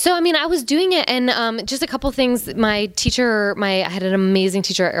 Yeah, so I mean, I was doing it, and just a couple things. My teacher, I had an amazing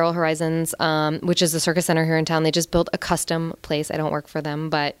teacher at Aero Horizons, which is a circus center here in town. They just built a custom place. I don't work for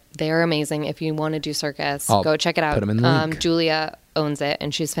them, but they're amazing. If you want to do circus, go check it out. Put them in the link. Julia owns it,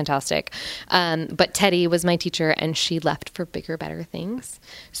 and she's fantastic. But Teddy was my teacher, and she left for bigger, better things.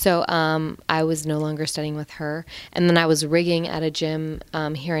 So I was no longer studying with her. And then I was rigging at a gym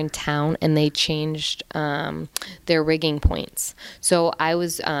here in town, and they changed their rigging points. So I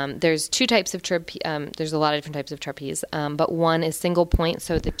was there's 2 types of there's a lot of different types of trapeze, but one is single point.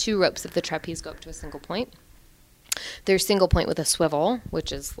 So the 2 ropes of the trapeze go up to a single point. There's single point with a swivel,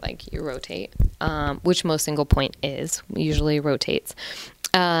 which is like you rotate, which most single point usually rotates.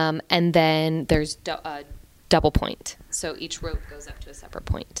 And then there's double point. So each rope goes up to a separate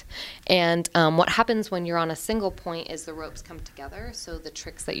point. And what happens when you're on a single point is the ropes come together, so the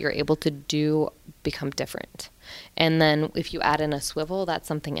tricks that you're able to do become different. And then if you add in a swivel, that's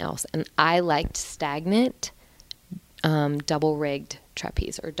something else. And I liked stagnant, double-rigged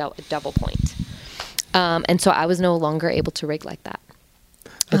trapeze or double point. And so I was no longer able to rig like that.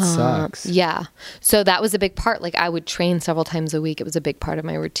 That sucks. Yeah. So that was a big part. Like I would train several times a week. It was a big part of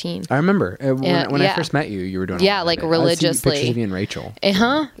my routine. I remember when I first met you, you were doing like religiously. I see pictures of you and Rachel.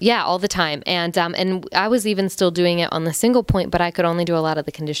 Yeah, all the time. And I was even still doing it on the single point, but I could only do a lot of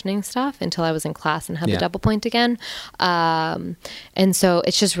the conditioning stuff until I was in class and had the double point again. And so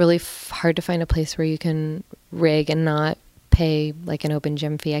it's just really hard to find a place where you can rig and not pay like an open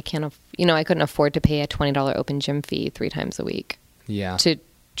gym fee. I couldn't afford to pay a $20 open gym fee 3 times a week. Yeah. To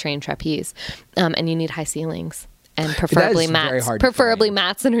train trapeze, and you need high ceilings and preferably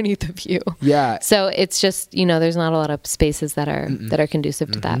mats underneath of you. Yeah. So it's just there's not a lot of spaces that are conducive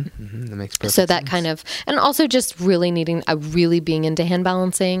to that. That makes perfect so that sense. kind of, and also just really being into hand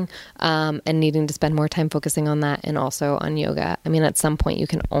balancing, and needing to spend more time focusing on that, and also on yoga. I mean, at some point you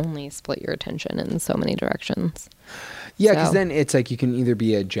can only split your attention in so many directions. Yeah, because then it's like you can either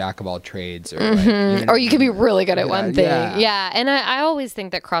be a jack of all trades, or or you can be really good at one thing. Yeah, and I always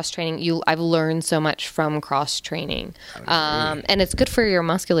think that cross training. I've learned so much from cross training, and it's good for your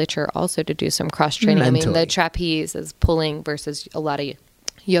musculature also to do some cross training. Mentally. I mean, the trapeze is pulling versus a lot of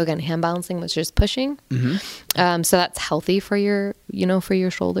yoga and hand balancing was just pushing. So that's healthy for your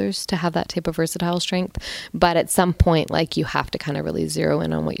shoulders to have that type of versatile strength. But at some point, like you have to kind of really zero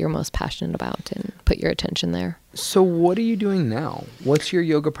in on what you're most passionate about and put your attention there. So what are you doing now? What's your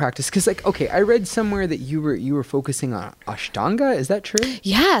yoga practice? Because I read somewhere that you were focusing on Ashtanga. Is that true?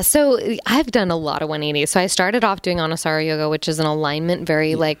 Yeah. So I've done a lot of 180s. So I started off doing Anusara yoga, which is an alignment,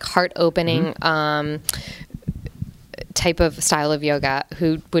 very like heart opening, type of style of yoga,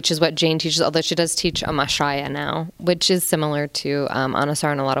 which is what Jane teaches, although she does teach Amashraya now, which is similar to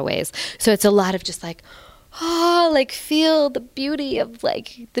Anusara in a lot of ways. So it's a lot of just like, feel the beauty of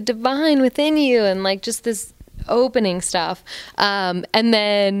like the divine within you, and like just this opening stuff. But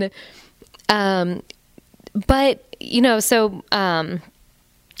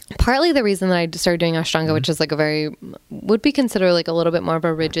partly the reason that I started doing Ashtanga, which is like would be considered like a little bit more of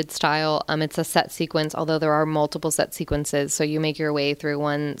a rigid style. It's a set sequence, although there are multiple set sequences. So you make your way through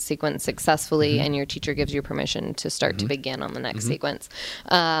one sequence successfully, and your teacher gives you permission to start to begin on the next sequence.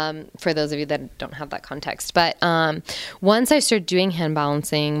 For those of you that don't have that context. But once I started doing hand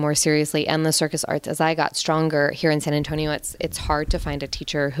balancing more seriously and the circus arts, as I got stronger here in San Antonio, it's hard to find a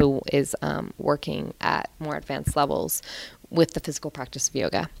teacher who is working at more advanced levels with the physical practice of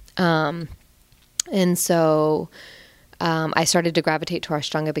yoga. And so I started to gravitate to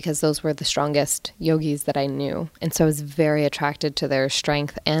Ashtanga because those were the strongest yogis that I knew. And so I was very attracted to their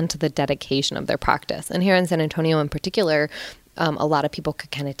strength and to the dedication of their practice. And here in San Antonio in particular, a lot of people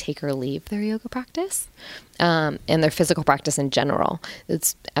could kind of take or leave their yoga practice and their physical practice in general.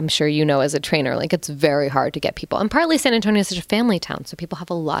 I'm sure you know as a trainer, like it's very hard to get people. And partly San Antonio is such a family town, so people have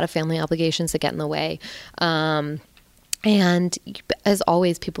a lot of family obligations that get in the way. And as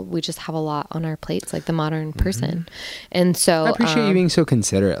always, we just have a lot on our plates, like the modern person. And so I appreciate you being so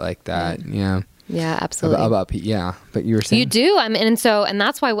considerate like that. Yeah. Yeah, absolutely. But you were saying you do. I mean, and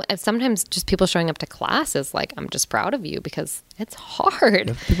that's why sometimes just people showing up to class is like, I'm just proud of you because it's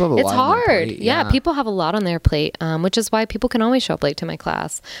hard. It's hard. Yeah, people have a lot on their plate, which is why people can always show up late to my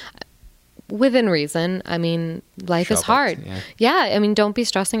class. Within reason. I mean, life is hard. I mean, don't be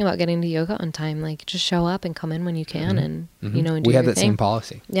stressing about getting to yoga on time. Like, just show up and come in when you can, and you know, and do we have your that thing. Same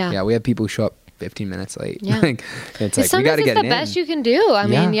policy. Yeah, we have people who show up 15 minutes late. Yeah. It's like, we got to get the best you can do. I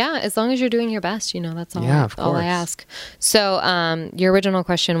mean, as long as you're doing your best, you know, that's all, all I ask. So, your original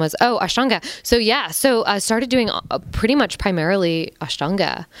question was, Ashtanga. So I started doing pretty much primarily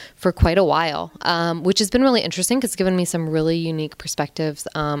Ashtanga for quite a while, which has been really interesting because it's given me some really unique perspectives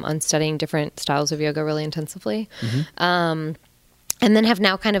on studying different styles of yoga really intensively. And then have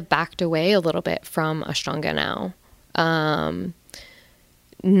now kind of backed away a little bit from Ashtanga now.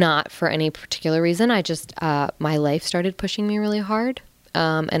 Not for any particular reason. I just, my life started pushing me really hard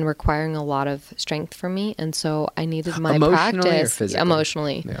and requiring a lot of strength from me. And so I needed my emotionally practice.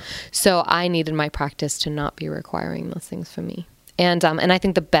 Emotionally. Yeah. So I needed my practice to not be requiring those things from me. And I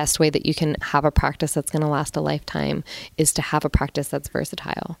think the best way that you can have a practice that's going to last a lifetime is to have a practice that's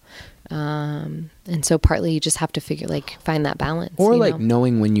versatile. And so partly you just have to find that balance. Or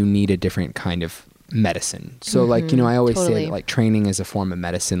knowing when you need a different kind of medicine. So like, you know, I always say that like training is a form of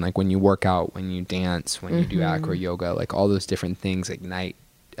medicine. Like when you work out, when you dance, when you do acro yoga, like all those different things ignite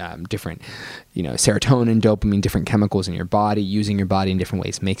different, you know, serotonin, dopamine, different chemicals in your body. Using your body in different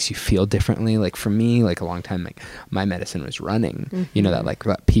ways makes you feel differently. Like for me, like a long time, like my medicine was running, you know,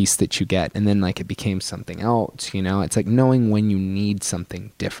 that peace that you get. And then like it became something else, you know, it's like knowing when you need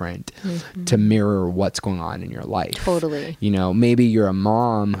something different to mirror what's going on in your life. Totally. You know, maybe you're a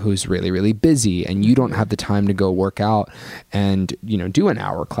mom who's really, really busy and you don't have the time to go work out and, you know, do an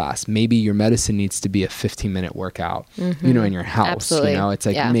hour class. Maybe your medicine needs to be a 15-minute workout, you know, in your house. Absolutely. You know, it's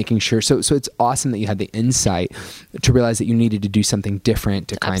like making sure. So it's awesome that you had the insight to realize that you needed to do something different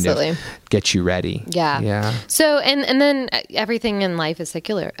to kind of get you ready. Yeah. So, and then everything in life is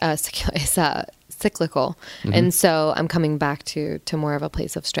cyclical. And so I'm coming back to more of a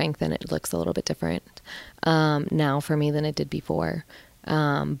place of strength, and it looks a little bit different now for me than it did before.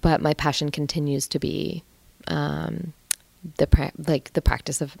 But my passion continues to be the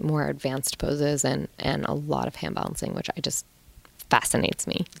practice of more advanced poses and a lot of hand balancing, which I just fascinates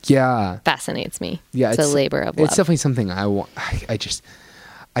me. Yeah. It's a labor of love. It's definitely something I want.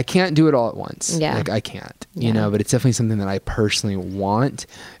 I can't do it all at once. Yeah. Like I can't, you know, but it's definitely something that I personally want.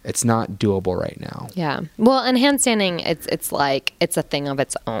 It's not doable right now. Yeah. Well, and handstanding, it's like, it's a thing of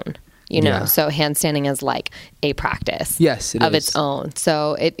its own. You know, so handstanding is like a practice of its own.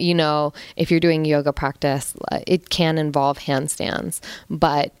 So it, you know, if you're doing yoga practice, it can involve handstands,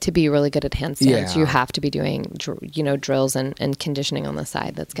 but to be really good at handstands, you have to be doing, you know, drills and conditioning on the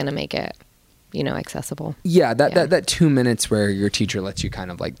side that's going to make it, you know, accessible. Yeah, that 2 minutes where your teacher lets you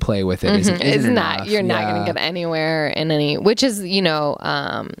kind of like play with it isn't enough. You're not going to get anywhere in any, which is, you know,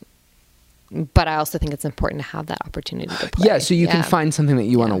 but I also think it's important to have that opportunity to play. Yeah, so you can find something that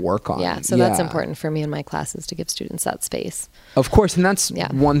you want to work on. Yeah, so that's important for me in my classes to give students that space. Of course, and that's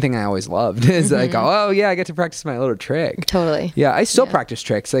one thing I always loved is like, I get to practice my little trick. Totally. Yeah, I still practice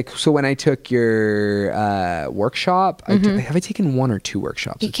tricks. Like, so when I took your workshop, have I taken 1 or 2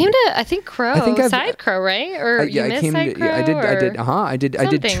 workshops? You came to, I think, Side Crow, right? Or you missed Side Crow? I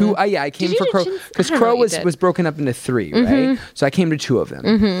did 2. I came for Crow because Crow was broken up into 3, right? So I came to 2 of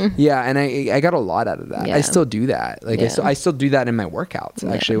them. Yeah, and I got a lot out of that. I still do that. Like I still do that in my workouts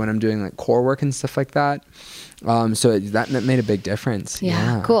actually when I'm doing like core work and stuff like that. So that made a big difference.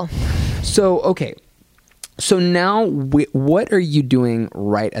 Yeah. Cool. So, okay. So now what are you doing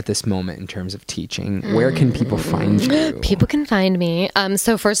right at this moment in terms of teaching? Where can people find you? People can find me.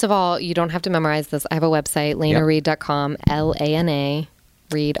 So first of all, you don't have to memorize this. I have a website, LanaReed.com, LANA.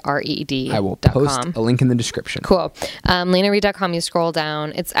 Reed, REED. I will post a link in the description. Cool. LanaReed.com, you scroll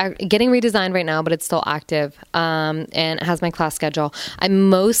down. It's getting redesigned right now, but it's still active. And it has my class schedule. I'm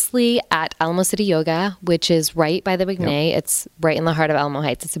mostly at Alamo City Yoga, which is right by the Bignay. Yep. It's right in the heart of Alamo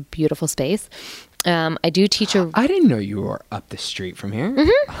Heights. It's a beautiful space. I do teach I didn't know you were up the street from here.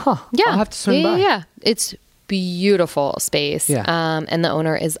 Huh. Yeah. I'll have to swing by. Yeah. It's beautiful space. Yeah. And the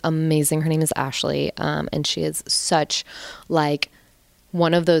owner is amazing. Her name is Ashley. And she is such like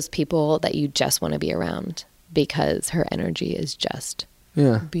one of those people that you just want to be around because her energy is just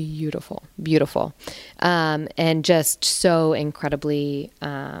beautiful, beautiful. And just so incredibly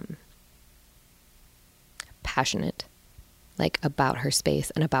passionate, like about her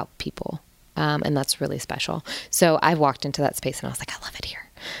space and about people. And that's really special. So I walked into that space and I was like, I love it here.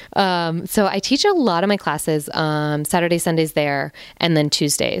 So I teach a lot of my classes, Saturdays, Sundays there, and then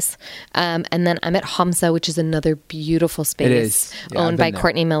Tuesdays. And then I'm at Hamsa, which is another beautiful space owned by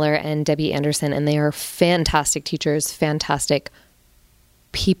Courtney Miller and Debbie Anderson. And they are fantastic teachers, fantastic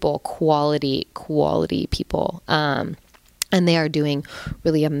people, quality people. And they are doing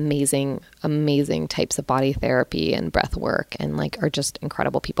really amazing types of body therapy and breath work and like are just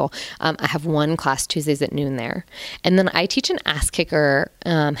incredible people. I have one class Tuesdays at noon there. And then I teach an ass kicker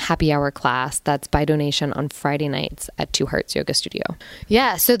happy hour class that's by donation on Friday nights at Two Hearts Yoga Studio.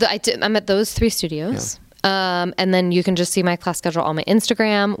 Yeah, so I'm at those 3 studios. Yeah. And then you can just see my class schedule on my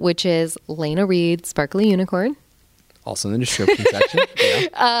Instagram, which is Lena Reed Sparkly Unicorn. Also in the description section.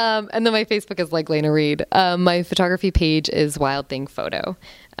 Yeah. And then my Facebook is like Lena Reed. My photography page is Wild Thing Photo.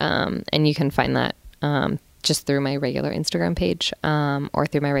 And you can find that just through my regular Instagram page or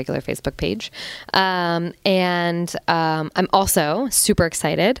through my regular Facebook page. And I'm also super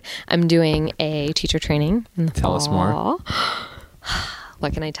excited. I'm doing a teacher training in the fall. Tell us more.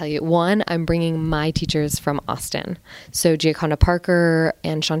 What can I tell you? One, I'm bringing my teachers from Austin. So Giaconda Parker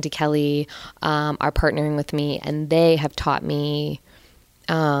and Shanti Kelly are partnering with me, and they have taught me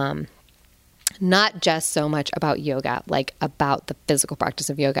not just so much about yoga, like about the physical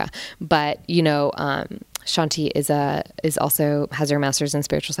practice of yoga, but, you know, Shanti is also has her master's in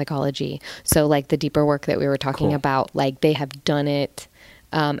spiritual psychology. So like the deeper work that we were talking about, like they have done it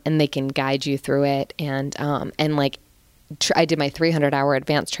and they can guide you through it. And like, I did my 300-hour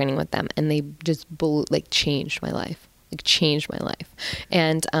advanced training with them, and they just changed my life.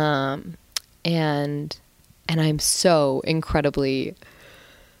 And I'm so incredibly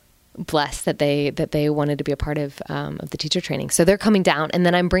blessed that they wanted to be a part of the teacher training. So they're coming down, and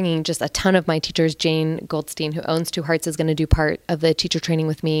then I'm bringing just a ton of my teachers. Jane Goldstein, who owns Two Hearts, is going to do part of the teacher training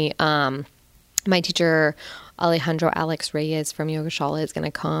with me. My teacher, Alejandro Alex Reyes from Yogashala, is going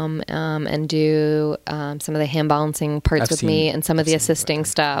to come and do some of the hand balancing parts with me and some of the assisting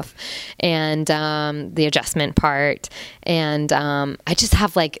stuff and the adjustment part. And I just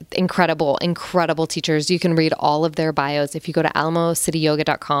have like incredible teachers. You can read all of their bios. If you go to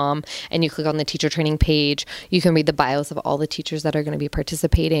alamocityyoga.com and you click on the teacher training page, you can read the bios of all the teachers that are going to be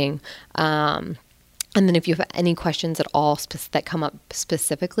participating. And then if you have any questions at all that come up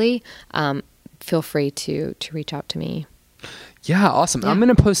specifically, feel free to reach out to me. Yeah, awesome. Yeah. I'm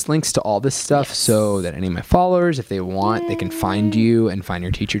going to post links to all this stuff so that any of my followers, if they want, they can find you and find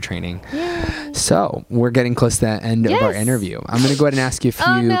your teacher training. Yay. So we're getting close to the end of our interview. I'm going to go ahead and ask you a few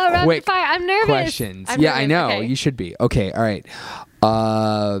quick I'm nervous. questions. I know. Okay. You should be. Okay. All right.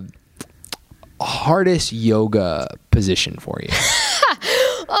 Hardest yoga position for you?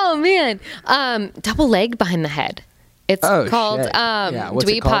 Oh, man. Double leg behind the head. It's called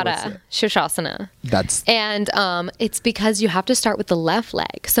Dvipada Shirshasana. It's because you have to start with the left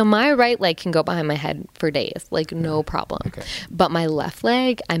leg. So my right leg can go behind my head for days, like no problem. Okay. But my left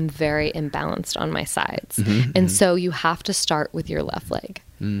leg, I'm very imbalanced on my sides. And so you have to start with your left leg.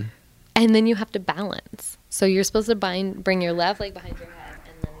 And then you have to balance. So you're supposed to bring your left leg behind your head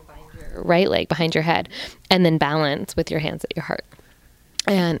and then bind your right leg behind your head and then balance with your hands at your heart.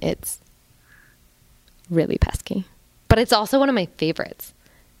 And it's really pesky. But it's also one of my favorites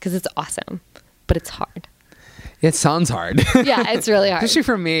because it's awesome, but it's hard. It sounds hard. Yeah, it's really hard. Especially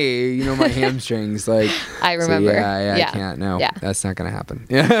for me, you know, my hamstrings, like. I remember. So I can't. No, that's not going to happen.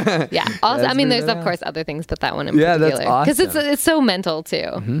 Yeah. Yeah. Also, I mean, there's of course other things, but that one in particular. That's awesome. Because it's so mental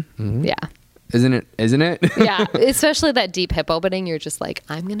too. Yeah. Isn't it? Yeah. Especially that deep hip opening. You're just like,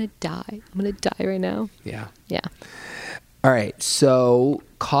 I'm going to die. I'm going to die right now. Yeah. Yeah. All right. So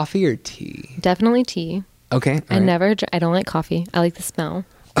coffee or tea? Definitely tea. Okay. I don't like coffee. I like the smell.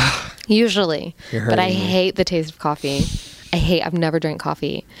 Usually. But I hate the taste of coffee. I've never drank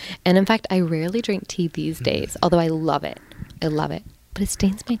coffee. And in fact, I rarely drink tea these days, although I love it. But it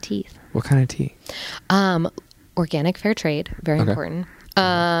stains my teeth. What kind of tea? Organic fair trade. Very important.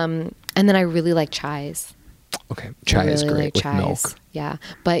 And then I really like chais. Okay. Chai is great with milk. Yeah.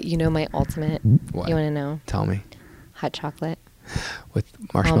 But you know my ultimate? What? You want to know? Tell me. Hot chocolate. With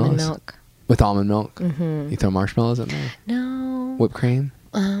marshmallows? Almond milk. With almond milk? You throw marshmallows in there? No. Whipped cream?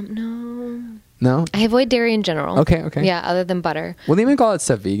 No. No? I avoid dairy in general. Okay. Yeah, other than butter. Well, they even call it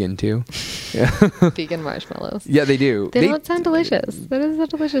stuff vegan too. Yeah. Vegan marshmallows. Yeah, they do. They don't sound delicious. That doesn't sound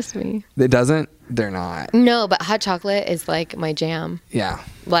delicious to me. It doesn't? They're not. No, but hot chocolate is like my jam. Yeah.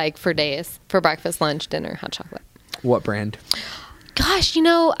 Like for days. For breakfast, lunch, dinner, hot chocolate. What brand? Gosh,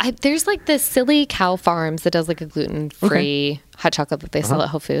 there's like this Silly Cow Farms that does like a gluten-free hot chocolate that they sell at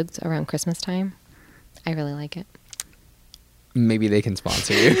Whole Foods around Christmas time. I really like it. Maybe they can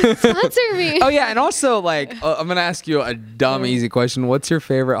sponsor you. Sponsor me. Oh, yeah. And also, like, I'm going to ask you a dumb, easy question. What's your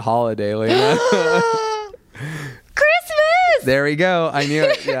favorite holiday, Lena? Christmas! There we go. I knew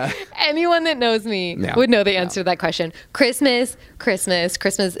it. Yeah. Anyone that knows me would know the answer to that question. Christmas.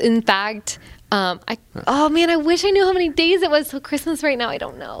 In fact, I wish I knew how many days it was till Christmas right now. I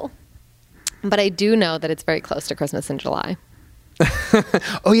don't know. But I do know that it's very close to Christmas in July.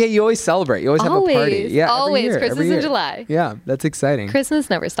 Oh, yeah. You always celebrate. You always have a party. Yeah. Always. Christmas in July. Yeah. That's exciting. Christmas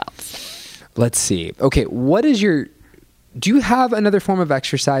never stops. Let's see. Okay. Do you have another form of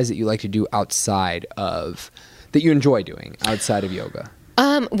exercise that you like to do that you enjoy doing outside of yoga?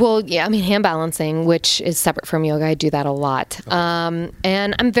 Well, yeah, hand balancing, which is separate from yoga. I do that a lot. Okay.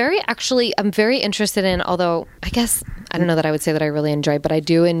 And I'm very interested in, although I guess, I don't know that I would say that I really enjoy, but I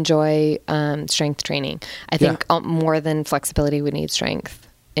do enjoy, strength training. I think more than flexibility, we need strength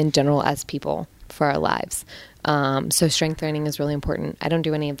in general as people for our lives. So strength training is really important. I don't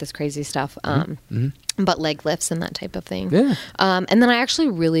do any of this crazy stuff. But leg lifts and that type of thing. Yeah. And then I actually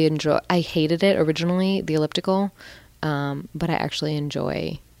really I hated it originally, the elliptical. But I actually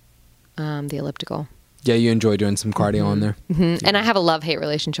enjoy the elliptical. Yeah, you enjoy doing some cardio on there. Mm-hmm. Yeah. And I have a love-hate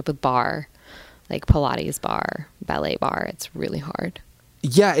relationship with bar, like Pilates bar, ballet bar. It's really hard.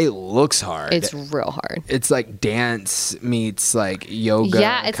 Yeah, it looks hard. It's real hard. It's like dance meets like yoga.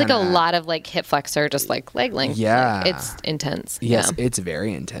 Yeah, it's like a lot of like hip flexor, just like leg length. Yeah. Like, it's intense. Yes, it's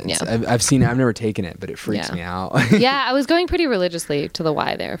very intense. Yeah. I've seen it. I've never taken it, but it freaks me out. Yeah, I was going pretty religiously to the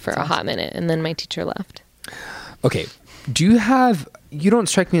Y there for a hot minute, and then my teacher left. Okay. You don't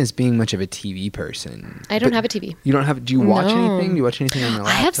strike me as being much of a TV person. I don't have a TV. You don't have, do you watch anything? Do you watch anything on your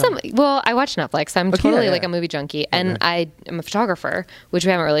laptop? I watch Netflix. I'm totally like a movie junkie. And I am a photographer, which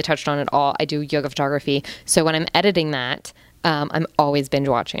we haven't really touched on at all. I do yoga photography. So when I'm editing that, I'm always binge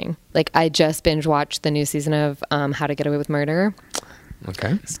watching. Like I just binge watched the new season of How to Get Away with Murder.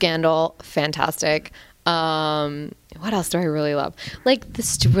 Okay. Scandal. Fantastic. What else do I really love? Like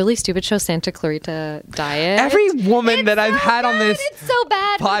this really stupid show, Santa Clarita Diet. Every woman that I've had on this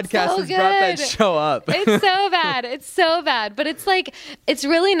podcast has brought that show up. It's so bad. It's so bad. But it's like, it's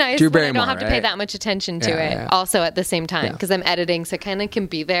really nice when I don't have to pay that much attention to it. Yeah. Also at the same time, because I'm editing, so it kind of can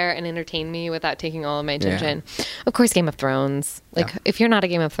be there and entertain me without taking all of my attention. Yeah. Of course, Game of Thrones. Like if you're not a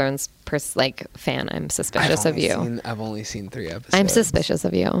Game of Thrones fan, I'm suspicious of you. I've only seen 3 episodes. I'm suspicious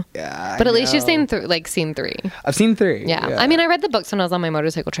of you. Yeah, but at least you've seen seen 3. I've seen 3. Yeah. I read the books when I was on my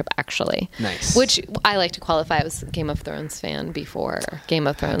motorcycle trip, actually. Nice. Which I like to qualify as a Game of Thrones fan before Game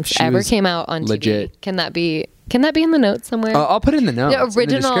of Thrones ever came out on legit. TV. Can that be in the notes somewhere? I'll put it in the notes. The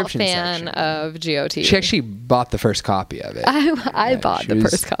original fan of GOT. She actually bought the first copy of it. I bought the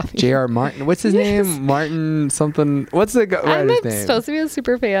first copy. J.R. Martin. What's his name? Martin something. What's the writer's name? I'm supposed to be a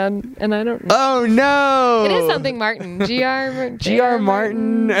super fan, and I don't know. Oh, no. It is something Martin. J.R.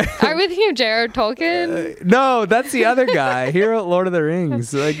 Martin. Are we thinking of J.R. Tolkien? No, that's the other guy. Hero at Lord of the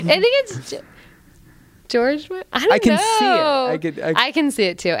Rings. I think it's George. I can see it. I can see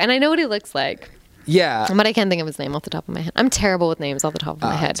it, too. And I know what he looks like. Yeah. But I can't think of his name off the top of my head. I'm terrible with names off the top of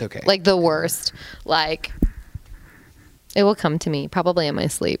my head. It's okay. Like the worst. Like, it will come to me probably in my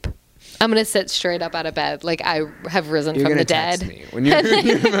sleep. I'm going to sit straight up out of bed like I have risen from the dead. Text me when you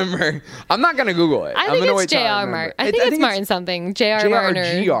remember. I'm not going to Google it. I think it's J.R. Martin. I think it's Martin something. J.R. Martin.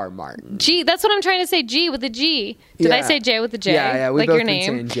 Or G.R. Martin. G. That's what I'm trying to say. G with a G. Did I say J with a J? Yeah. We like both your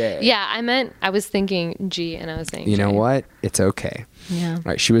name. been saying J. Yeah, I was thinking G and I was saying J. You know what? It's okay. Yeah.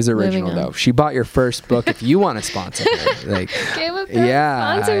 Right. She was original though. She bought your first book. If you want to sponsor her, like,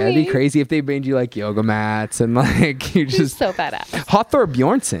 it'd be crazy if they made you like yoga mats and like you just so badass. Hafthor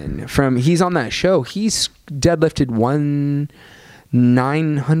Bjornsson he's on that show. He's deadlifted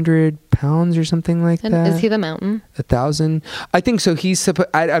 900 pounds or something like that. Is he the mountain? 1,000. I think so.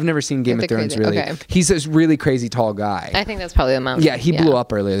 I've never seen Game of Thrones really. Okay. He's this really crazy tall guy. I think that's probably the mountain. Yeah, he blew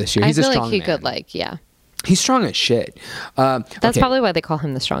up earlier this year. He's a strong man. He could He's strong as shit. That's probably why they call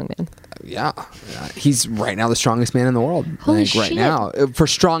him the strong man. Yeah. He's right now the strongest man in the world. Holy shit. Right now. For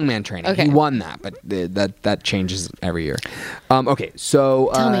strongman training. Okay. He won that, but that changes every year. Okay,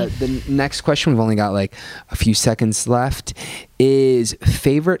 so the next question, we've only got like a few seconds left, is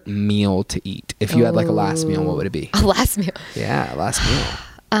favorite meal to eat. If you had like a last meal, what would it be? A last meal? Yeah, a last meal.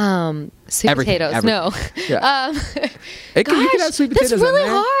 Sweet potatoes. No. Yeah. You could have sweet potatoes. That's really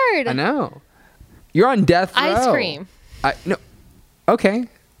hard. I know. You're on death row. Ice cream. No. Okay.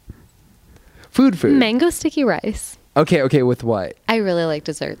 Food. Mango sticky rice. Okay. With what? I really like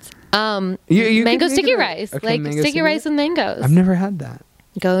desserts. You mango sticky rice. Okay, like sticky rice with mangoes. I've never had that.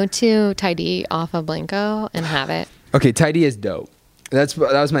 Go to Tidy off of Blanco and have it. Okay, Tidy is dope. That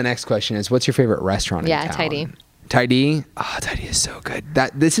was my next question. Is what's your favorite restaurant in town? Tidy. Tidy? Oh, Tidy is so good.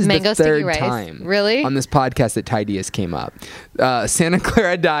 This is Mango the third sticky rice. time Really? on this podcast that Tidy has came up. Santa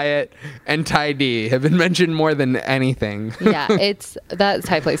Clara Diet and Tidy have been mentioned more than anything. Yeah, that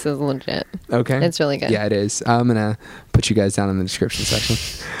Thai place is legit. Okay. It's really good. Yeah, it is. I'm going to put you guys down in the description section.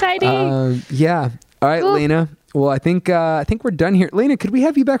 Tidy. Yeah. All right, cool. Lena. Well, I think we're done here. Lena, could we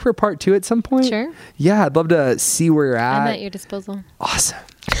have you back for a part 2 at some point? Sure. Yeah, I'd love to see where you're at. I'm at your disposal. Awesome.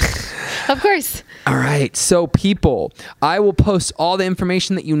 Of course. All right. So, people, I will post all the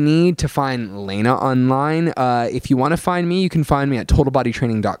information that you need to find Lena online. If you want to find me, you can find me at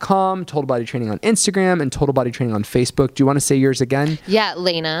totalbodytraining.com, Total Body Training on Instagram, and Total Body Training on Facebook. Do you want to say yours again? Yeah,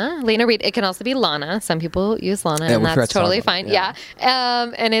 Lena Reed. It can also be Lana. Some people use Lana, and that's totally fine. Yeah.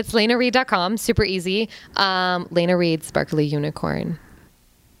 And it's LenaReed.com. Super easy. Lena Reed Sparkly Unicorn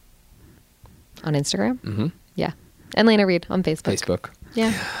on Instagram. Mm-hmm. Yeah. And Lena Reed on Facebook. Facebook.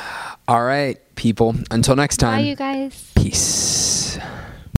 Yeah. All right, people. Until next time. Bye, you guys. Peace.